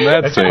 I'm doing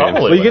that too.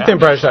 Well, you get the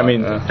impression. I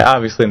mean,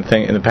 obviously, in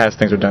the past,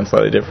 things were done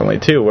slightly differently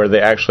too, where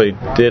they actually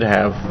did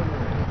have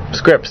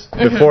scripts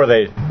before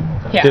they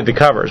did the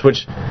covers,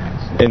 which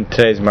in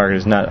today's market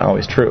is not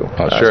always true.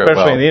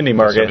 Especially in the indie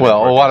market.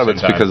 Well, a lot of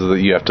it's because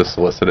you have to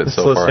solicit it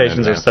so far in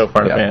advance. Solicitations are so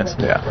far in advance.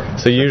 Yeah.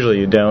 So usually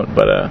you don't,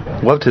 but...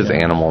 Loved his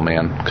Animal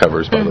Man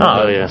covers, by the way.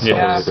 Oh,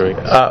 yeah. Great.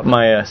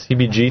 My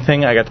CBG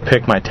thing, I got to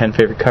pick my 10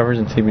 favorite covers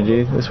in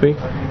CBG this week.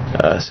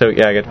 I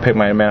got to pick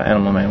my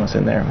Animal Man was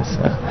in there. It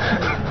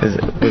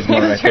was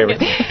one of my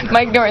favorites.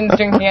 Mike Norton's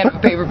drinking out of a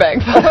paper bag.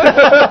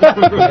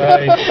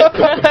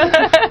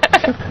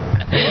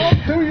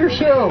 Do your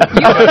show.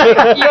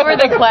 You were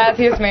the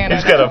classiest man.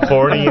 He's got a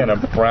 40 and a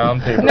brown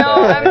paper.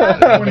 No, I'm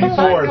not.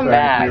 24. Come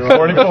back.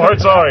 44.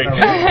 Sorry.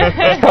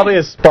 It's probably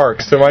a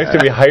Sparks, so Mike's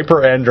gonna be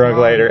hyper and drunk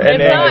later.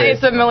 And it's not.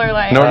 It's a Miller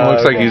Lite. Norton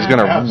looks like he's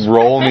gonna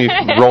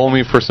roll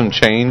me for some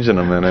change in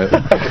a minute.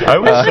 I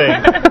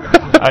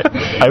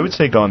would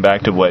say going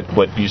back to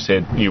what you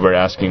said, you were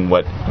asking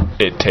what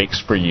it takes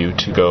for you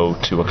to go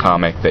to a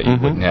comic that you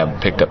wouldn't have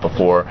picked up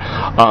before.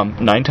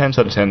 9 times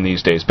out of 10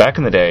 these days, back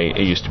in the day,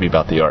 it used to be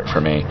about the art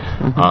for me.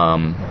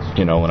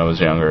 When I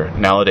was younger.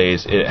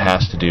 Nowadays, it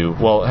has to do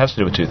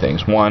with 2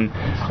 things. One,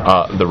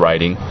 the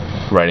writing.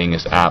 Writing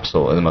is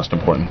absolutely the most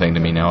important thing to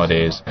me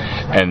nowadays.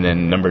 And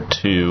then number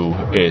 2,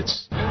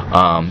 it's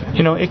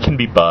it can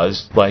be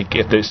buzz, like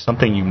if there's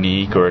something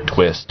unique or a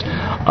twist.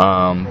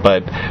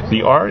 But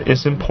the art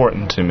is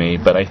important to me,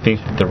 but I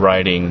think that the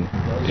writing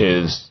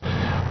is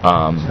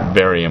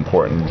very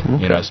important.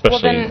 Especially.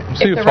 Well, then,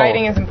 if the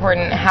writing is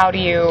important, how do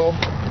you?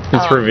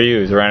 It's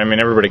reviews, right? I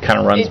mean, everybody kind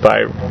of runs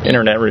by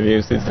internet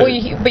reviews these days.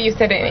 Well, but you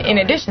said in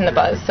addition the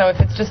buzz. So if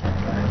it's just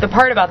the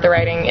part about the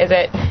writing, is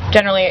it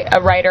generally a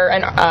writer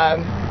and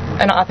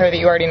an author that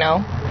you already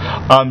know?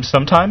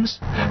 Sometimes,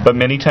 but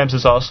many times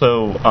it's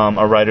also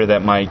a writer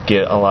that might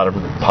get a lot of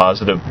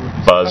positive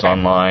buzz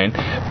online,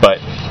 but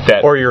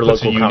that or your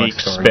puts local a unique comic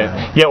store, spin.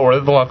 Or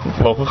the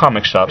local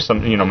comic shop.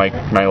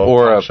 My local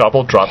comic shop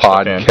will drop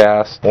podcast.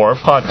 Stuff in, or a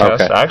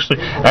podcast.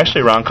 Okay.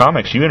 Actually, around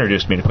comics, you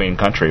introduced me to Queen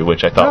Country,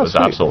 which I thought was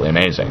absolutely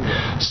amazing.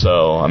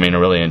 So, I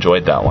really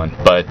enjoyed that one,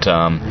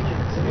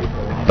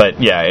 But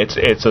yeah,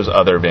 it's those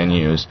other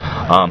venues.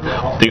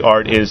 The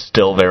art is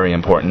still very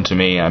important to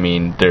me.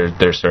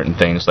 There's certain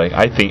things like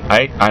I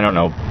don't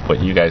know what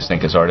you guys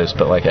think as artists,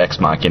 but like Ex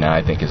Machina,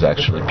 I think is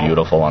actually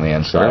beautiful on the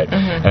inside.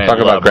 And talk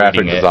about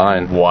graphic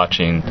design,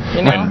 watching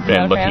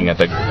and looking at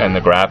the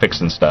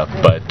graphics and stuff.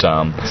 But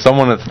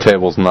someone at the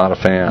table's not a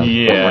fan.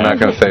 Yeah, we're not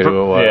going to say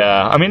who it was.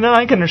 Yeah,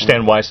 I can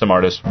understand why some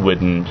artists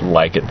wouldn't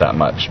like it that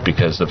much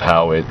because of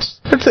how it's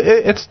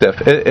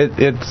stiff.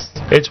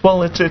 It's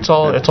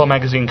all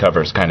magazine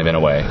covers. Kind of in a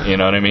way, you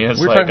know what I mean?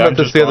 We were talking about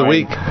this the other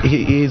week.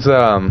 He's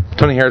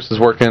Tony Harris is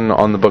working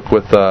on the book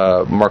with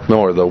Mark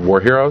Miller, the War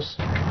Heroes,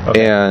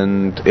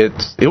 and it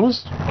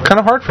was kind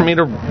of hard for me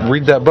to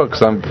read that book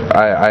because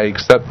I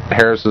accept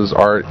Harris's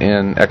art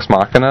in Ex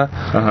Machina,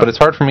 but it's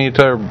hard for me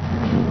to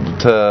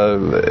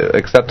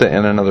accept it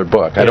in another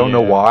book. I don't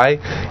know why.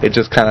 It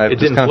just kind of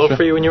didn't flow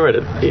for you when you read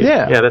it.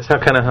 Yeah, that's how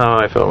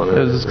I felt when it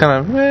was just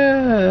kind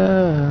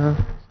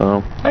of.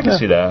 So, I can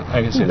see that.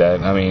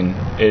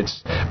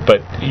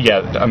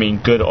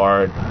 Good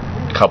art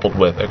coupled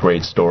with a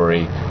great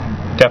story,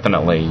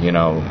 definitely,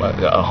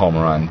 a home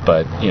run.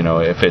 But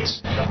if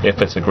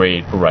it's a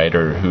great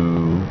writer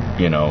who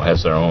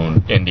has their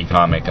own indie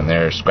comic and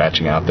they're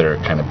scratching out their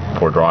kind of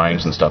poor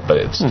drawings and stuff, but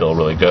it's still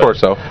really good.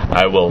 Torso.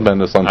 I will bend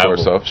this on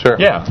Torso. Sure.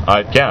 Yeah,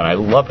 and I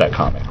love that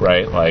comic.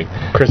 Right, like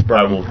Chris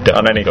Burnham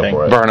on anything.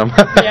 Burnham.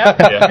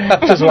 Yeah.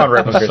 Just one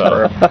rip of Chris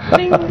Burnham.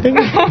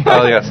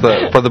 Oh yes,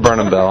 for the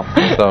Burnham Bell.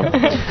 So,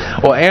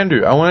 well,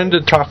 Andrew, I wanted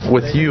to talk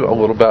with you a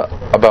little bit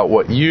about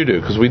what you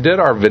do because we did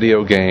our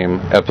video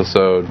game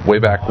episode way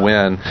back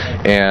when,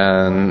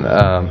 and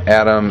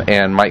Adam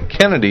and Mike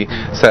Kennedy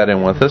sat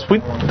in with us.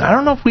 I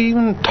don't know if we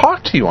even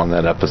talked to you on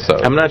that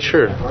episode. I'm not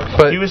sure,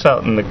 but he was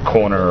out in the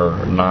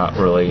corner, not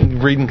really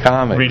reading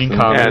comics,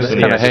 and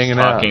kind of hanging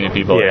out, talking to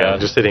people. Yeah,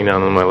 just sitting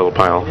down on my little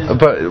pile.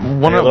 But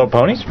little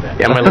ponies.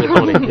 Yeah, my little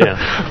pony.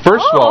 Yeah.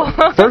 First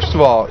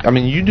of all,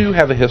 you do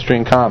have a history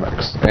in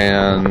comics,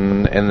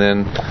 and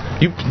then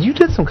you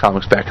did some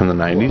comics back in the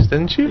 90s,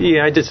 didn't you?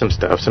 Yeah, I did some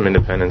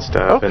independent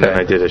stuff, and then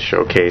I did a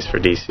showcase for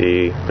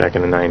DC back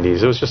back in the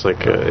 90s. It was just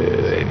like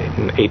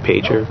an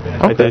 8-pager.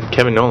 I did.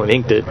 Kevin Nolan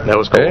inked it. That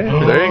was cool. Hey,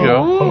 there you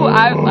go. Ooh,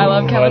 I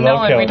love Kevin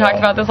Nolan. We talked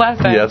about this last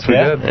time. Yes, we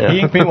did. He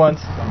inked me once.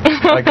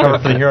 I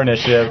covered for the Hero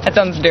Initiative. That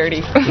sounds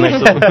dirty.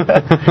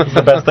 It's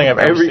the best thing I've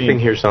ever Everything seen.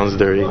 here sounds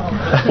dirty.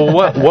 Well,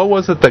 what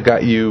was it that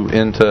got you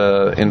into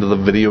the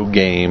video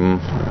game?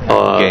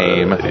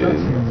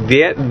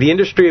 The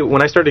industry,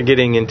 when I started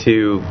getting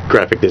into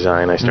graphic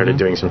design, I started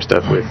doing some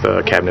stuff with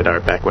cabinet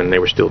art back when they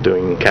were still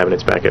doing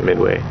cabinets back at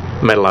Midway.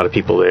 Met a lot of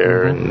people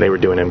there, and they were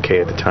doing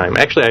MK at the time.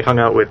 Actually, I hung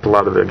out with a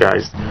lot of the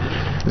guys.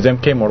 Is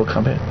MK Mortal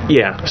Kombat?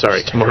 Yeah,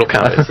 sorry, Mortal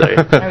Kombat. Sorry.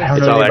 I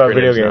don't know about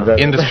video games.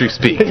 Industry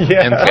speak.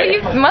 Yeah.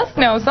 MK. You must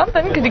know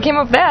something because you came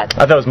up with that.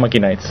 I thought it was Monkey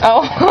Knights.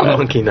 Oh.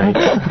 Monkey Knight.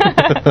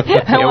 I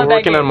Yeah, want we're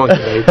working that on Monkey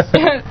Knights.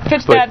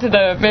 Pitch that to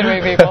the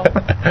Midway people.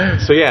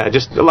 So yeah,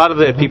 just a lot of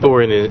the people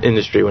were in the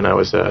industry when I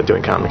was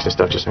doing comics and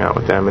stuff. Just hung out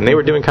with them, and they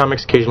were doing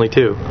comics occasionally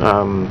too.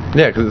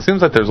 Yeah, because it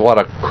seems like there's a lot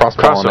of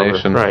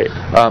cross-pollination.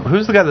 Crossover, right.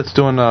 Who's the guy that's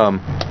doing?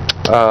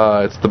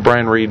 It's the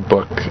Brian Reed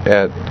book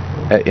at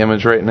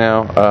Image right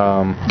now.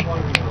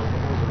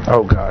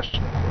 Oh gosh,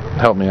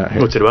 help me out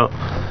here. What's it about?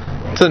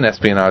 It's an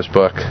espionage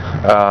book.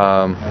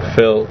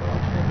 Phil.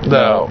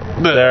 No.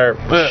 There.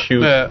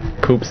 Shoot.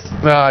 Poops.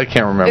 No, I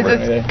can't remember.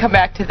 Is this come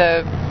back to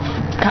the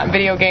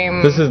video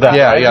game? This is the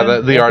Yeah.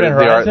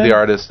 The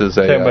artist is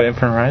a. Talking about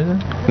Infinite Horizon?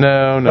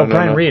 No.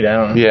 Brian Reed. I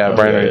don't know. Yeah,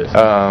 Brian Reed.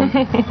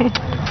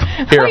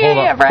 Here, hold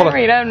on. Brian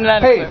Reed. I'm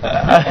not.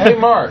 Hey,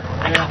 Mark.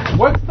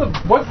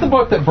 What's the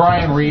book that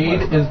Brian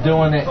Reed is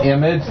doing at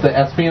Image, the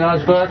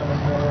espionage book?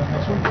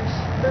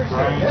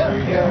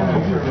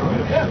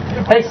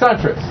 Hey,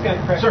 Suntress.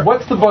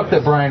 What's the book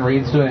that Brian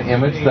Reed's doing at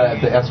Image,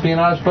 the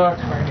espionage book?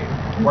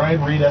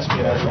 Brian Reed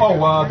espionage.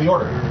 Oh, The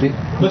Order.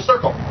 The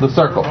Circle. The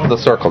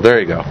Circle. There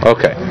you go.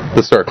 Okay,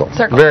 The Circle.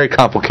 Very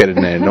complicated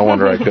name. No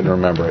wonder I couldn't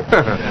remember it.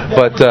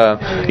 But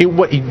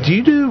what do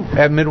you do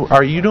at Midway?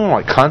 Are you doing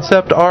like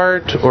concept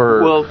art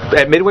or? Well,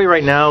 at Midway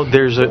right now,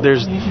 there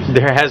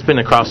has been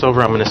a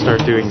crossover. I'm going to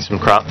start doing some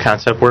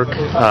concept work.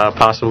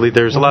 Possibly,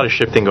 there's a lot of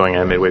shifting going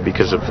on at Midway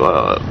because of.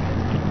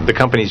 The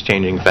company's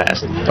changing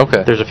fast.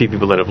 Okay. There's a few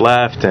people that have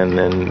left, and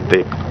then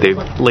they've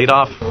laid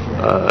off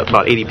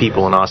about 80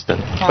 people in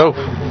Austin. Oh.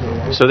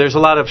 So there's a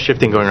lot of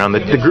shifting going on.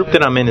 The group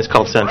that I'm in is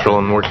called Central,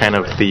 and we're kind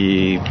of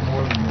the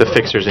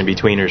fixers and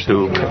betweeners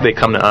who they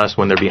come to us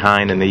when they're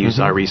behind and they use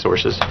our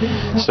resources.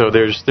 So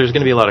there's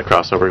going to be a lot of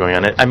crossover going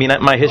on. I mean,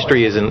 my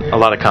history is in a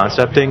lot of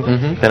concepting.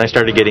 Then I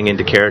started getting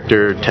into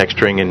character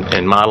texturing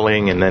and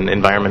modeling, and then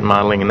environment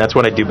modeling, and that's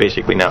what I do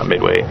basically now at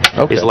Midway.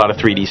 Okay. Is a lot of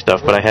 3D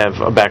stuff, but I have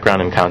a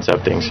background in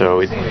concepting,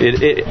 so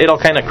it all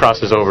kind of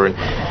crosses over. And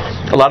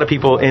a lot of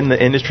people in the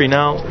industry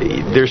now,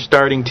 they're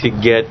starting to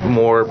get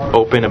more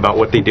open about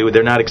what they do.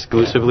 They're not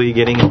exclusively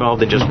getting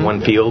involved in just one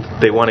field.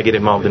 They want to get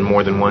involved in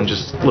more than one,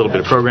 just a little bit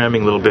of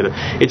programming, a little bit of...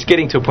 It's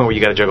getting to a point where you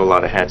got to juggle a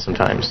lot of hats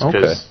sometimes.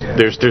 Because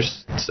there's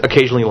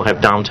occasionally you'll have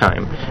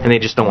downtime, and they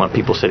just don't want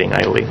people sitting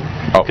idly.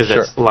 Because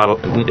that's a lot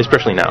of...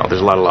 Especially now,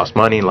 there's a lot of lost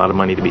money, a lot of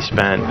money to be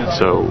spent.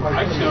 So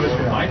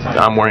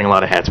I'm wearing a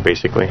lot of hats,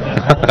 basically.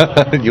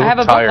 I have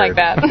a book like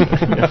that.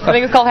 I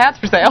think it's called Hats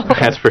for Sale.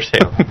 Hats for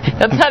Sale.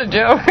 That's not a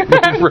joke.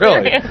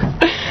 Really?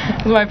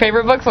 It was my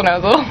favorite books when I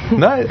was little.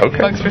 Nice. Okay.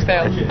 Books for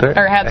sale.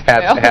 Or hats for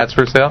sale. Hats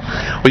for sale.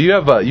 Well, you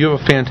have a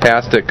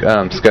fantastic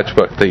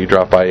sketchbook that you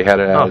dropped by. You had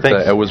it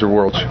at Wizard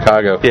World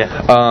Chicago. Yeah.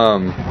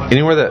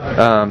 Anywhere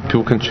that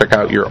people can check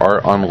out your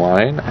art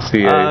online? I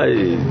see.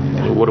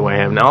 What do I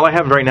have now? All I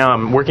have right now,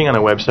 I'm working on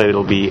a website.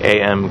 It'll be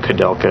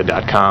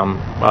amkudelka.com.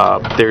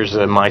 There's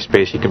a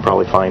MySpace. You can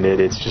probably find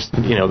it. It's just the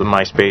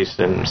MySpace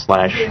and /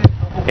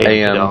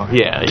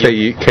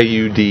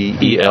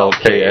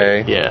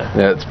 KUDELKA.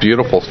 Yeah, it's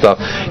beautiful stuff.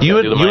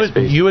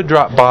 You had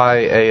dropped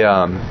by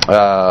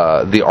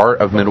the Art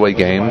of Midway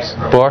Games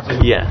book.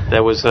 Yeah,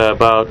 that was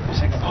about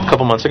a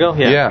couple months ago.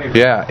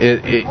 Yeah.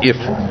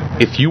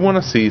 If you want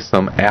to see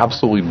some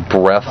absolutely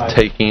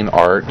breathtaking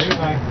art,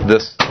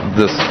 this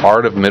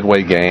Art of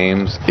Midway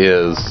Games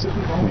is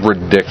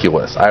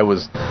ridiculous.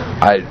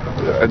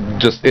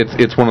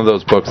 It's one of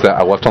those books that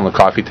I left on the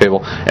coffee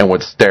table and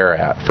would stare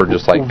at for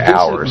just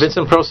hours.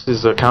 Vincent Prost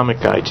is a comic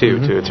guy too,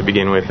 to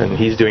begin with, and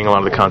he's doing a lot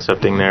of the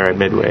concepting there at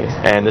Midway.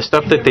 And the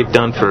stuff that they've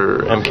done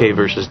for MK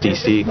versus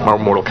DC, or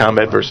Mortal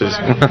Kombat versus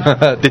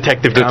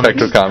Detective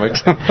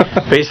Comics.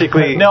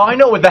 Basically, no, I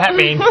know what that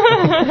means.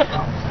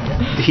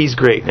 He's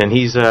great, and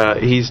he's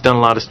done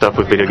a lot of stuff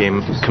with video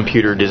game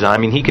computer design. I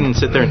mean, he can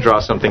sit there and draw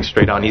something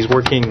straight on. He's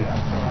working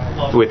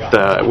with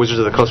Wizards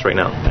of the Coast right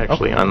now,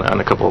 actually, on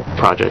a couple of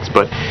projects,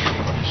 but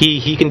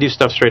he can do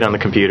stuff straight on the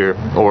computer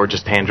or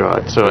just hand draw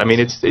it. So I mean,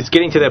 it's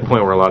getting to that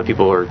point where a lot of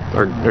people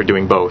are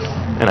doing both,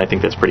 and I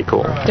think that's pretty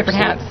cool. Different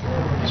hats.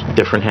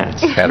 Different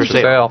hats. Hats for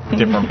sale.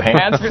 Different pants.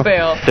 Hats for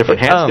sale. Different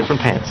hats,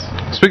 different pants.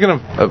 Speaking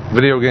of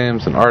video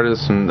games and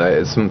artists, and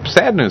some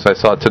sad news I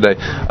saw today,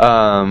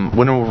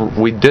 when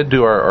we did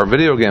do our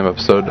video game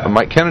episode,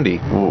 Mike Kennedy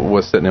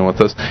was sitting in with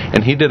us,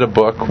 and he did a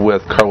book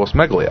with Carlos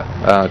Meglia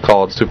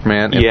called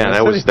Superman. Yeah,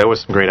 that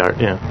was some great art.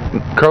 Yeah,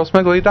 Carlos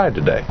Meglia died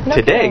today. No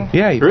today? kidding.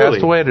 Yeah, he Really?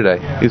 passed away today.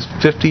 He's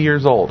 50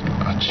 years old.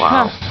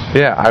 much. Wow.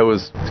 Yeah, I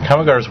was.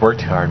 Comic artists work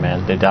too hard,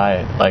 man. They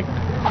die like.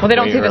 Well, they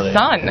don't way see early. the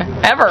sun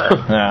ever.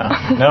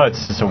 Yeah. No,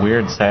 it's just a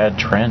weird, sad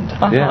trend.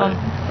 Yeah.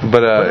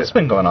 But But it's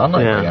been going on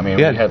lately. Yeah. I mean,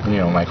 Yeah. we had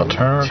Michael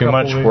Turner. Too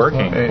much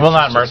working. Well,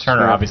 not Mark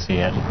Turner, Yeah. obviously,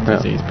 he had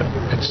disease, but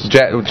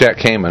Jack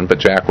Kamen, but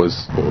Jack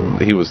was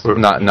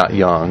not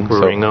young. So.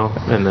 Ringo,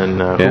 and then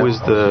Yeah. who was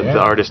the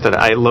artist that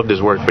I loved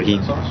his work, but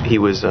he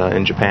was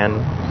in Japan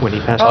when he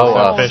passed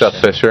away. Seth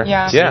Fisher.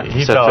 Yeah.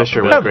 he Seth fell off Fisher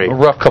a was bit. great. A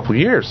rough couple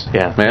years.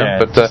 Yeah. man. Yeah,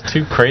 But just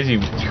too crazy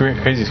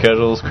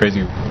schedules,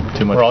 too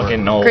much. We're all work.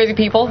 getting old. Crazy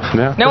people.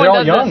 Yeah. No They're one all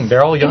does young. this.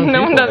 They're all young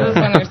No one people. does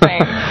this when they're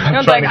saying. No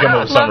one's Trying like, to get "Oh,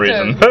 them I'd for some love to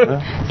reason.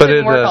 But sit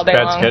and work all day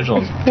Bad long."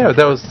 scheduling. yeah,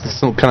 that was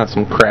some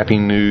crappy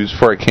news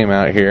before I came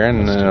out here,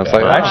 and then I was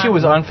like, I actually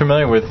was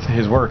unfamiliar with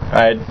his work,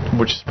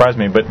 which surprised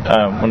me. But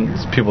when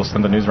people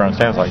sent the news around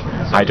town, I was like,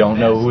 I don't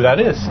know who that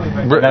is.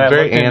 And then I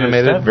very looked into his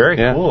animated. stuff. Very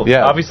Yeah. cool.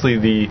 Yeah. Obviously,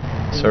 the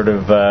sort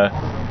of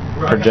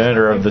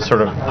progenitor of the sort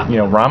of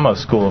Ramos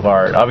school of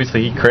art.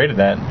 Obviously, he created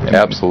that.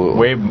 Absolutely.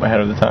 Way ahead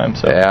of the time.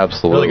 So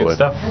Absolutely. really good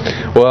stuff.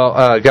 Well,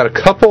 got a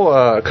couple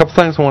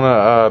things I want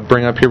to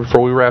bring up here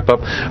before we wrap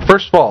up.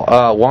 First of all,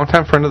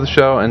 longtime friend of the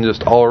show and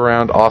just all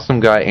around awesome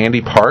guy,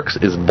 Andy Parks,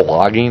 is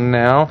blogging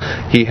now.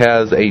 He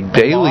has a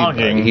daily.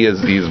 Blogging. He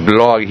has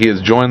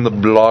joined the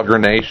Blogger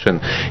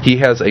Nation. He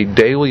has a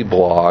daily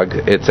blog.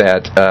 It's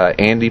at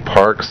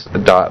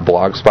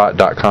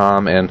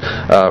andyparks.blogspot.com, and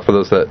for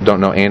those that don't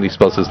know, Andy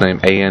spells his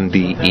name A-N-D-E,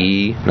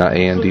 not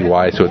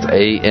A-N-D-Y, so it's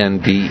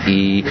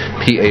A-N-D-E-P-A-R-K-S.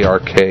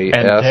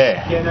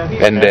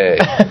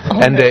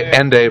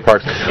 Ende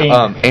Parks.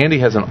 Andy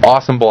has an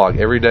awesome blog.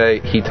 Every day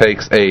he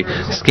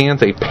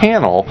scans a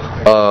panel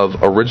of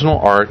original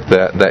art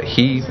that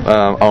he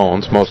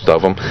owns, most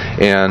of them,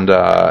 and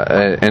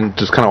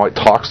just kind of like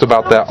talks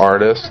about that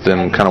artist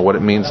and kind of what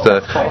it means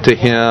to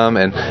him.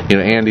 And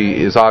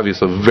Andy is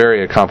obviously a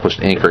very accomplished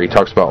inker. He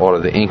talks about a lot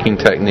of the inking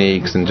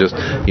techniques and just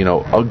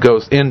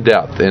goes in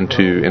depth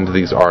into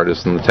these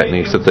artists and the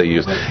techniques that they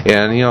use,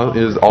 and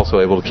is also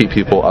able to keep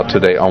people up to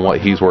date on what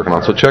he's working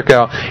on. So check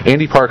out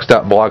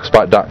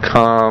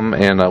andyparks.blogspot.com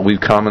and leave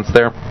comments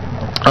there.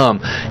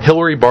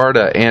 Hillary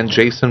Barta and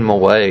Jason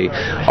Millay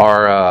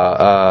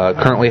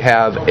currently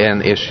have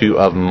an issue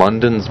of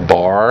Munden's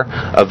Bar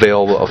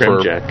available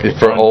for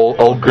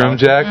old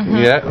Grimjack.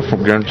 Yeah,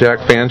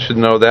 Grimjack fans should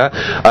know that.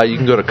 You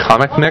can go to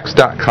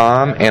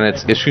comicmix.com, and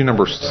it's issue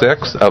number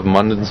 6 of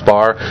Munden's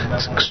Bar.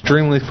 It's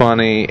extremely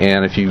funny,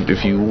 and if you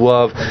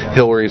love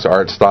Hillary's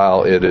art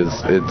style,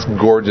 it's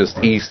gorgeous,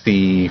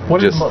 EC.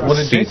 What did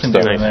Jason do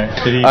in there?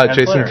 Did he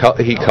Jason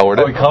he colored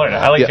it. Oh, he colored it.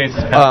 I like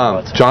Jason's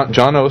pencil.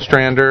 John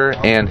Ostrander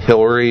and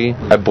Hillary,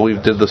 I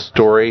believe, did the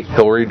story.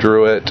 Hillary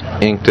drew it,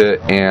 inked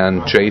it,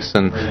 and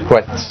Jason, who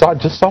I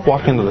just saw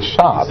walk into the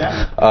shop,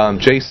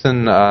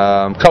 Jason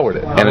colored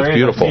it, and it's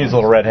beautiful. He's a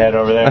little redhead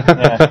over there.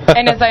 Yeah.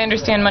 And as I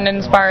understand,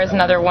 Munden's Bar is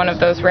another one of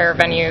those rare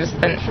venues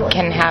that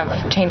can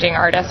have changing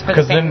artists for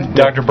the same. Then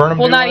Dr. Burnham.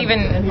 Well, not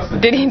even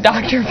did he,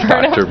 Dr.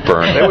 Burnham? Dr.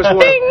 Burnham. That was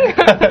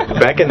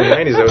back in the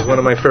 90s. That was one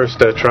of my first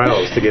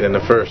trials to get into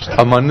first.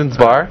 A Munden's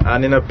Bar?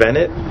 Anina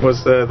Bennett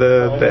was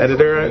the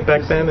editor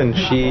back then, and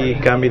she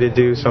got me to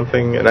do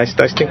something, and I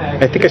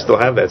think I still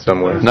have that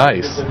somewhere.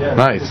 Nice.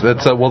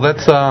 That's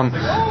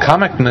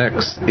Comic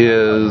Mix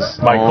is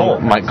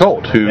Mike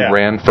Gold, who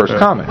ran First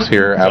Comics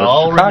here out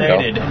of Chicago.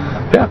 Related.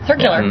 Yeah.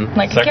 Circular,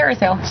 like a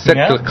carousel.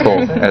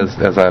 Cyclical,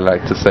 as I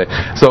like to say.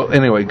 So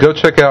anyway, go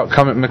check out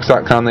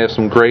comicmix.com. They have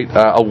some great.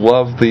 I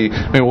love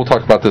we'll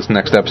talk about this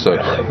next episode.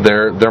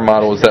 Their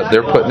model is that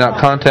they're putting out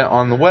content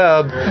on the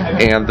web,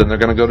 and then they're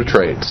going to go to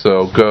trade.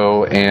 So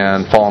go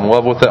and fall in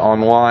love with it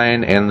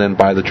online, and then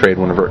buy the trade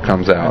whenever it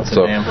comes out.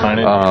 So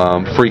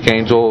Freak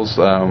Angels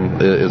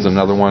is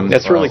another one.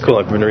 That's really cool.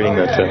 I've been reading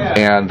that too.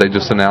 And they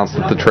just announced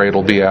that the trade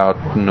will be out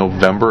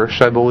November-ish,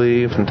 I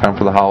believe, in time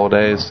for the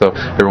holidays. So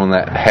everyone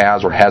that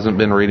has or hasn't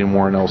been reading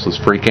Warren Ellis's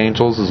Freak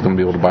Angels is going to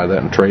be able to buy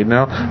that in trade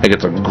now. I think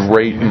it's a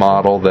great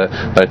model that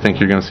I think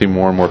you're going to see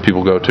more and more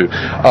people go to.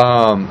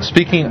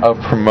 Speaking of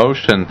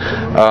promotion,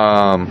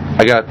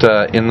 I got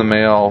in the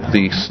mail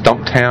the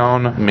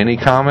Stumptown mini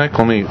comic.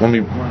 Let me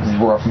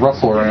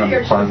rustle around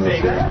and find this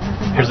here.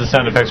 Here's the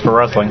sound effects for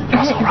rustling.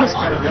 Russell.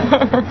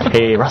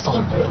 Hey,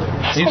 Russell.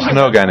 You used to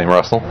know a guy named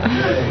Russell.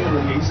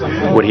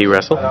 Would he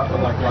wrestle?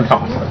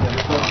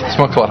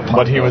 Smoked a lot of pot.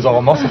 But he was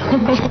all muscle.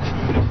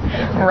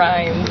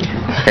 Rhymes.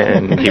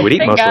 And he would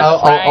eat most of it.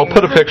 I'll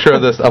put a picture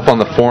of this up on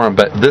the forum,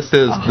 but this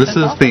is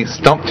the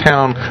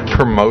Stumptown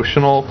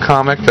promotional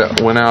comic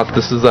that went out.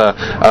 This is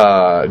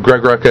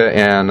Greg Rucka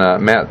and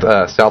Matt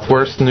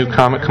Southworth's new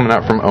comic coming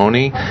out from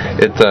Oni.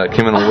 It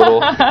came in a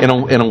little in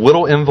a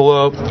little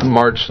envelope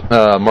marked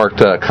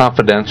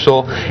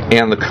confidential,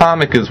 and the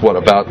comic is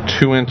about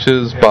 2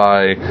 inches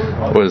by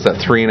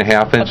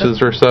 3.5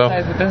 inches or so.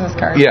 Size of business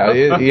card. Yeah,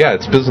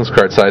 it's business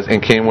card size,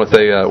 and came with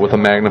a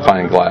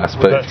magnifying glass.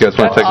 But you guys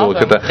want to take a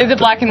look at that. Is it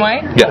black and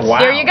white? Yes. Wow.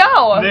 There you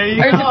go. There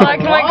you or is it go. black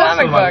and white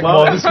comic book?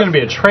 Well, this is going to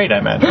be a trade, I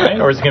meant, right?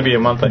 Or is it going to be a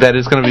monthly? That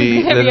is going to be.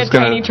 It's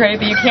going to be a tiny tray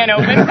that you can't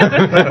open because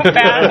it's so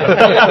fast.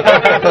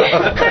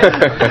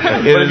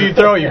 But if you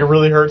throw it, you can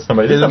really hurt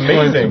somebody. It This is is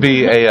going amazing. to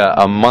be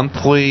a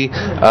monthly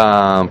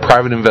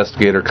private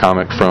investigator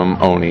comic from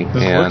Oni.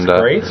 This looks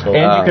great.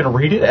 And you can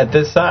read it at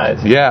this size.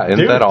 Yeah,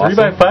 isn't that awesome?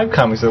 3x5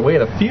 comics are the way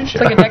of the future.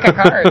 It's like a deck of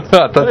cards.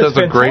 I thought that was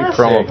a great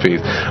promo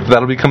fantastic. piece.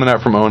 That'll be coming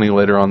out from Oni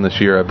later on this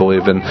year, I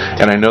believe, and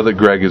I know that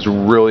Greg is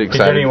really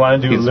excited. Did you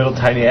want to do a little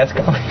tiny ass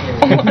comic?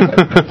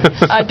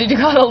 Did you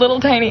call it a little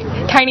tiny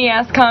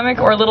ass comic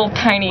or a little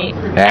tiny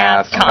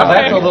ass Oh, comic?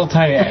 that's a little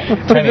tiny Is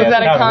ass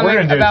that a comic. comic We're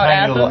going to do a about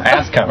tiny asses? little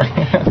ass comic.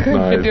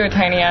 We could do a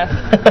tiny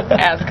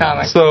ass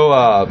comic. So,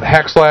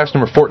 Hackslash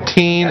number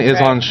 14 is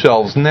right. on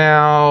shelves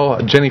now.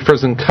 Jenny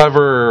Frison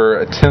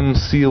cover, Tim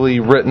Seeley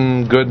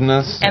written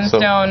goodness. And So-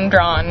 stone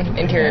drawn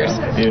interiors.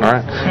 All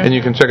right, and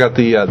you can check out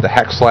the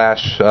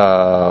Hackslash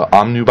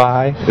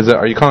Omnibuy.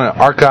 Are you calling it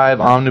Archive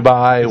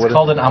Omnibuy? It's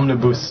called an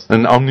omnibus.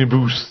 An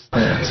omnibus.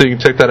 So you can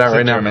check that out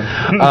right now.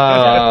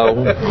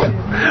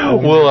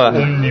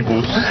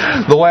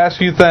 The last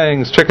few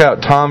things. Check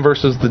out Tom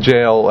versus the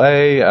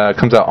JLA.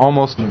 Comes out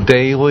almost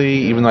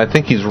daily, even though I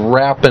think he's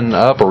wrapping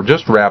up or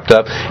just wrapped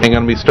up, and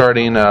going to be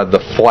starting the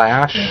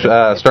Flash,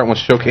 starting with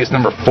Showcase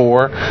number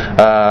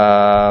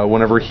 4.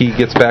 Whenever he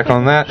gets back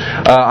on that,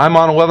 I'm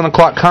on 11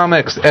 o'clock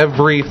comics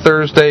every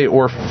Thursday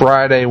or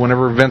Friday.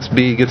 Whenever Vince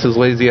B gets his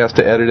lazy ass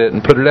to edit it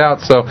and put it out,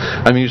 so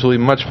I'm usually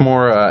much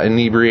more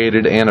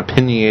inebriated and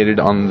opinionated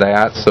on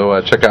that. So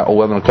check out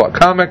 11 o'clock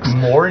comics.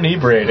 More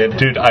inebriated.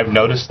 Dude, I've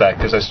noticed that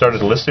because I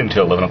started listening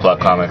to 11 o'clock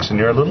comics, and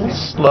you're a little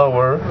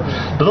slower,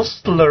 a little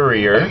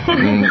slurrier,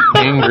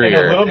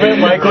 Angrier. A little bit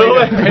like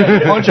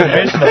a bunch of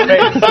fish in the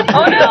face.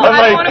 Oh no,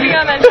 I don't want to be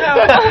on that show.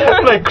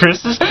 I'm like,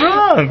 Chris is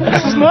drunk.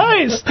 This is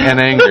nice. And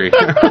angry.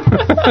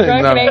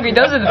 Drunk and angry,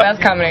 those are the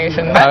best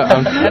combinations.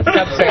 That's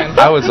Cubs fans.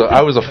 I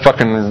was a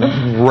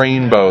fucking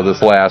rainbow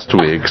this last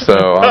week, so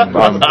I'm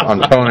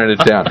toning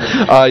it down.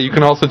 You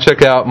can also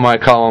check out my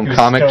column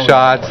Comic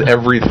Shots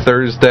every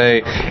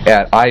Thursday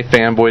at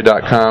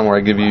ifanboy.com, where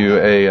I give you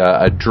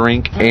a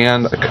drink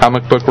and a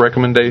comic book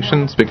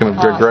recommendation. Speaking of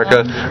Greg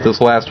Greca,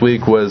 this last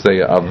week was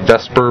a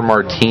Vesper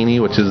Martini,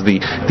 which is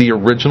the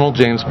original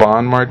James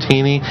Bond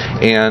Martini,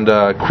 and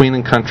Queen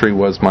and Country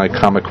was my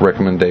comic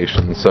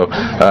recommendation. So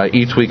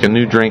each week a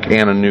new drink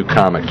and a new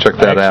comic. Check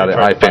that out at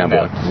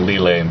iFanboy.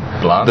 Lille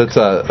Blanc. That's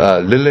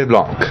Lille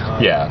Blanc.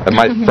 Yeah. And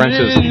my French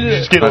is... You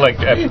just get it like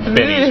at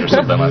Benny's or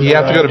something like that. You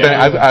have to go to Benny.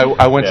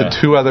 I went to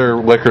 2 other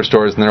liquor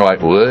stores, and they're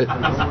like, what?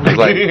 It's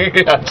like,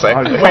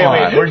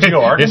 Wait, where'd you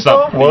go, It's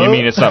Arkansas? not, you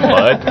mean it's not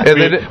Bud?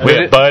 We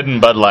had Bud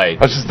and Bud Light.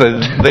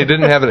 they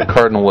didn't have it at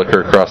Cardinal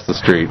Liquor across the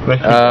street.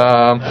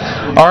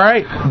 All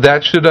right,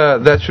 that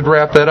should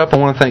wrap that up. I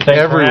want to thank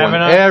Thanks for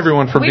having us.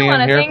 everyone for We being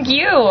want to here. thank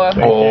you.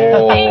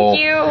 Oh. Thank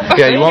you.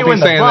 Yeah, you won't you be in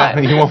the saying butt.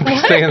 that. You won't be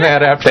saying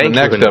that after Thank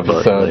the you next in the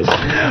butt, episode.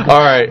 nice. All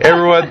right,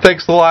 everyone,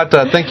 thanks a lot.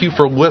 Thank you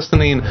for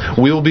listening.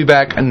 We will be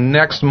back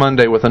next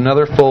Monday with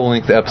another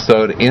full-length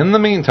episode. In the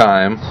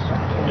meantime,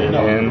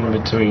 In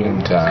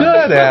between time.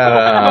 good,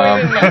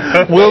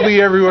 Adam. We'll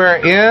be everywhere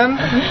in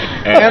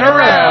and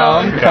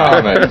around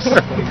comics.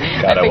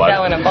 God, I think that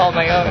one involved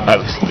my own. I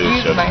listen to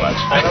this show too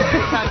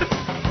much.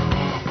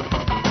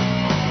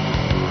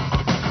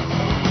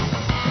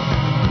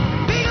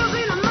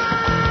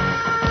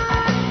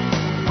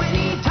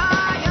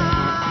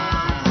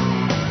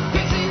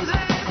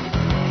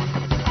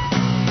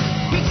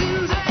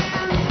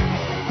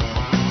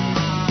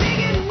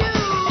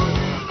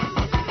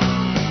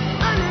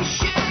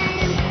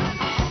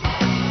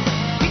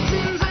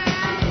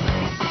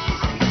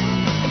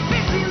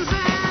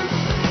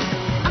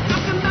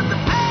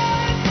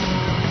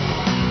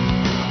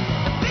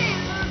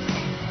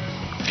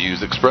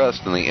 Views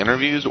expressed in the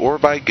interviews or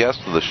by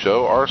guests of the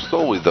show are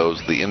solely those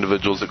of the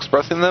individuals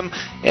expressing them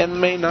and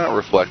may not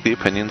reflect the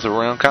opinions of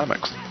Around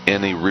Comics.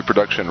 Any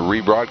reproduction,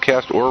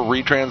 rebroadcast, or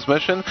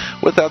retransmission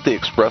without the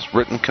express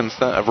written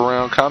consent of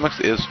Around Comics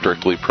is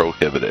strictly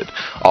prohibited.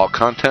 All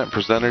content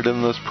presented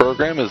in this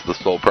program is the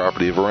sole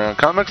property of Around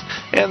Comics,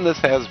 and this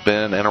has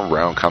been an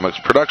Around Comics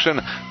production,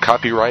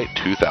 copyright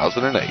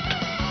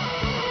 2008.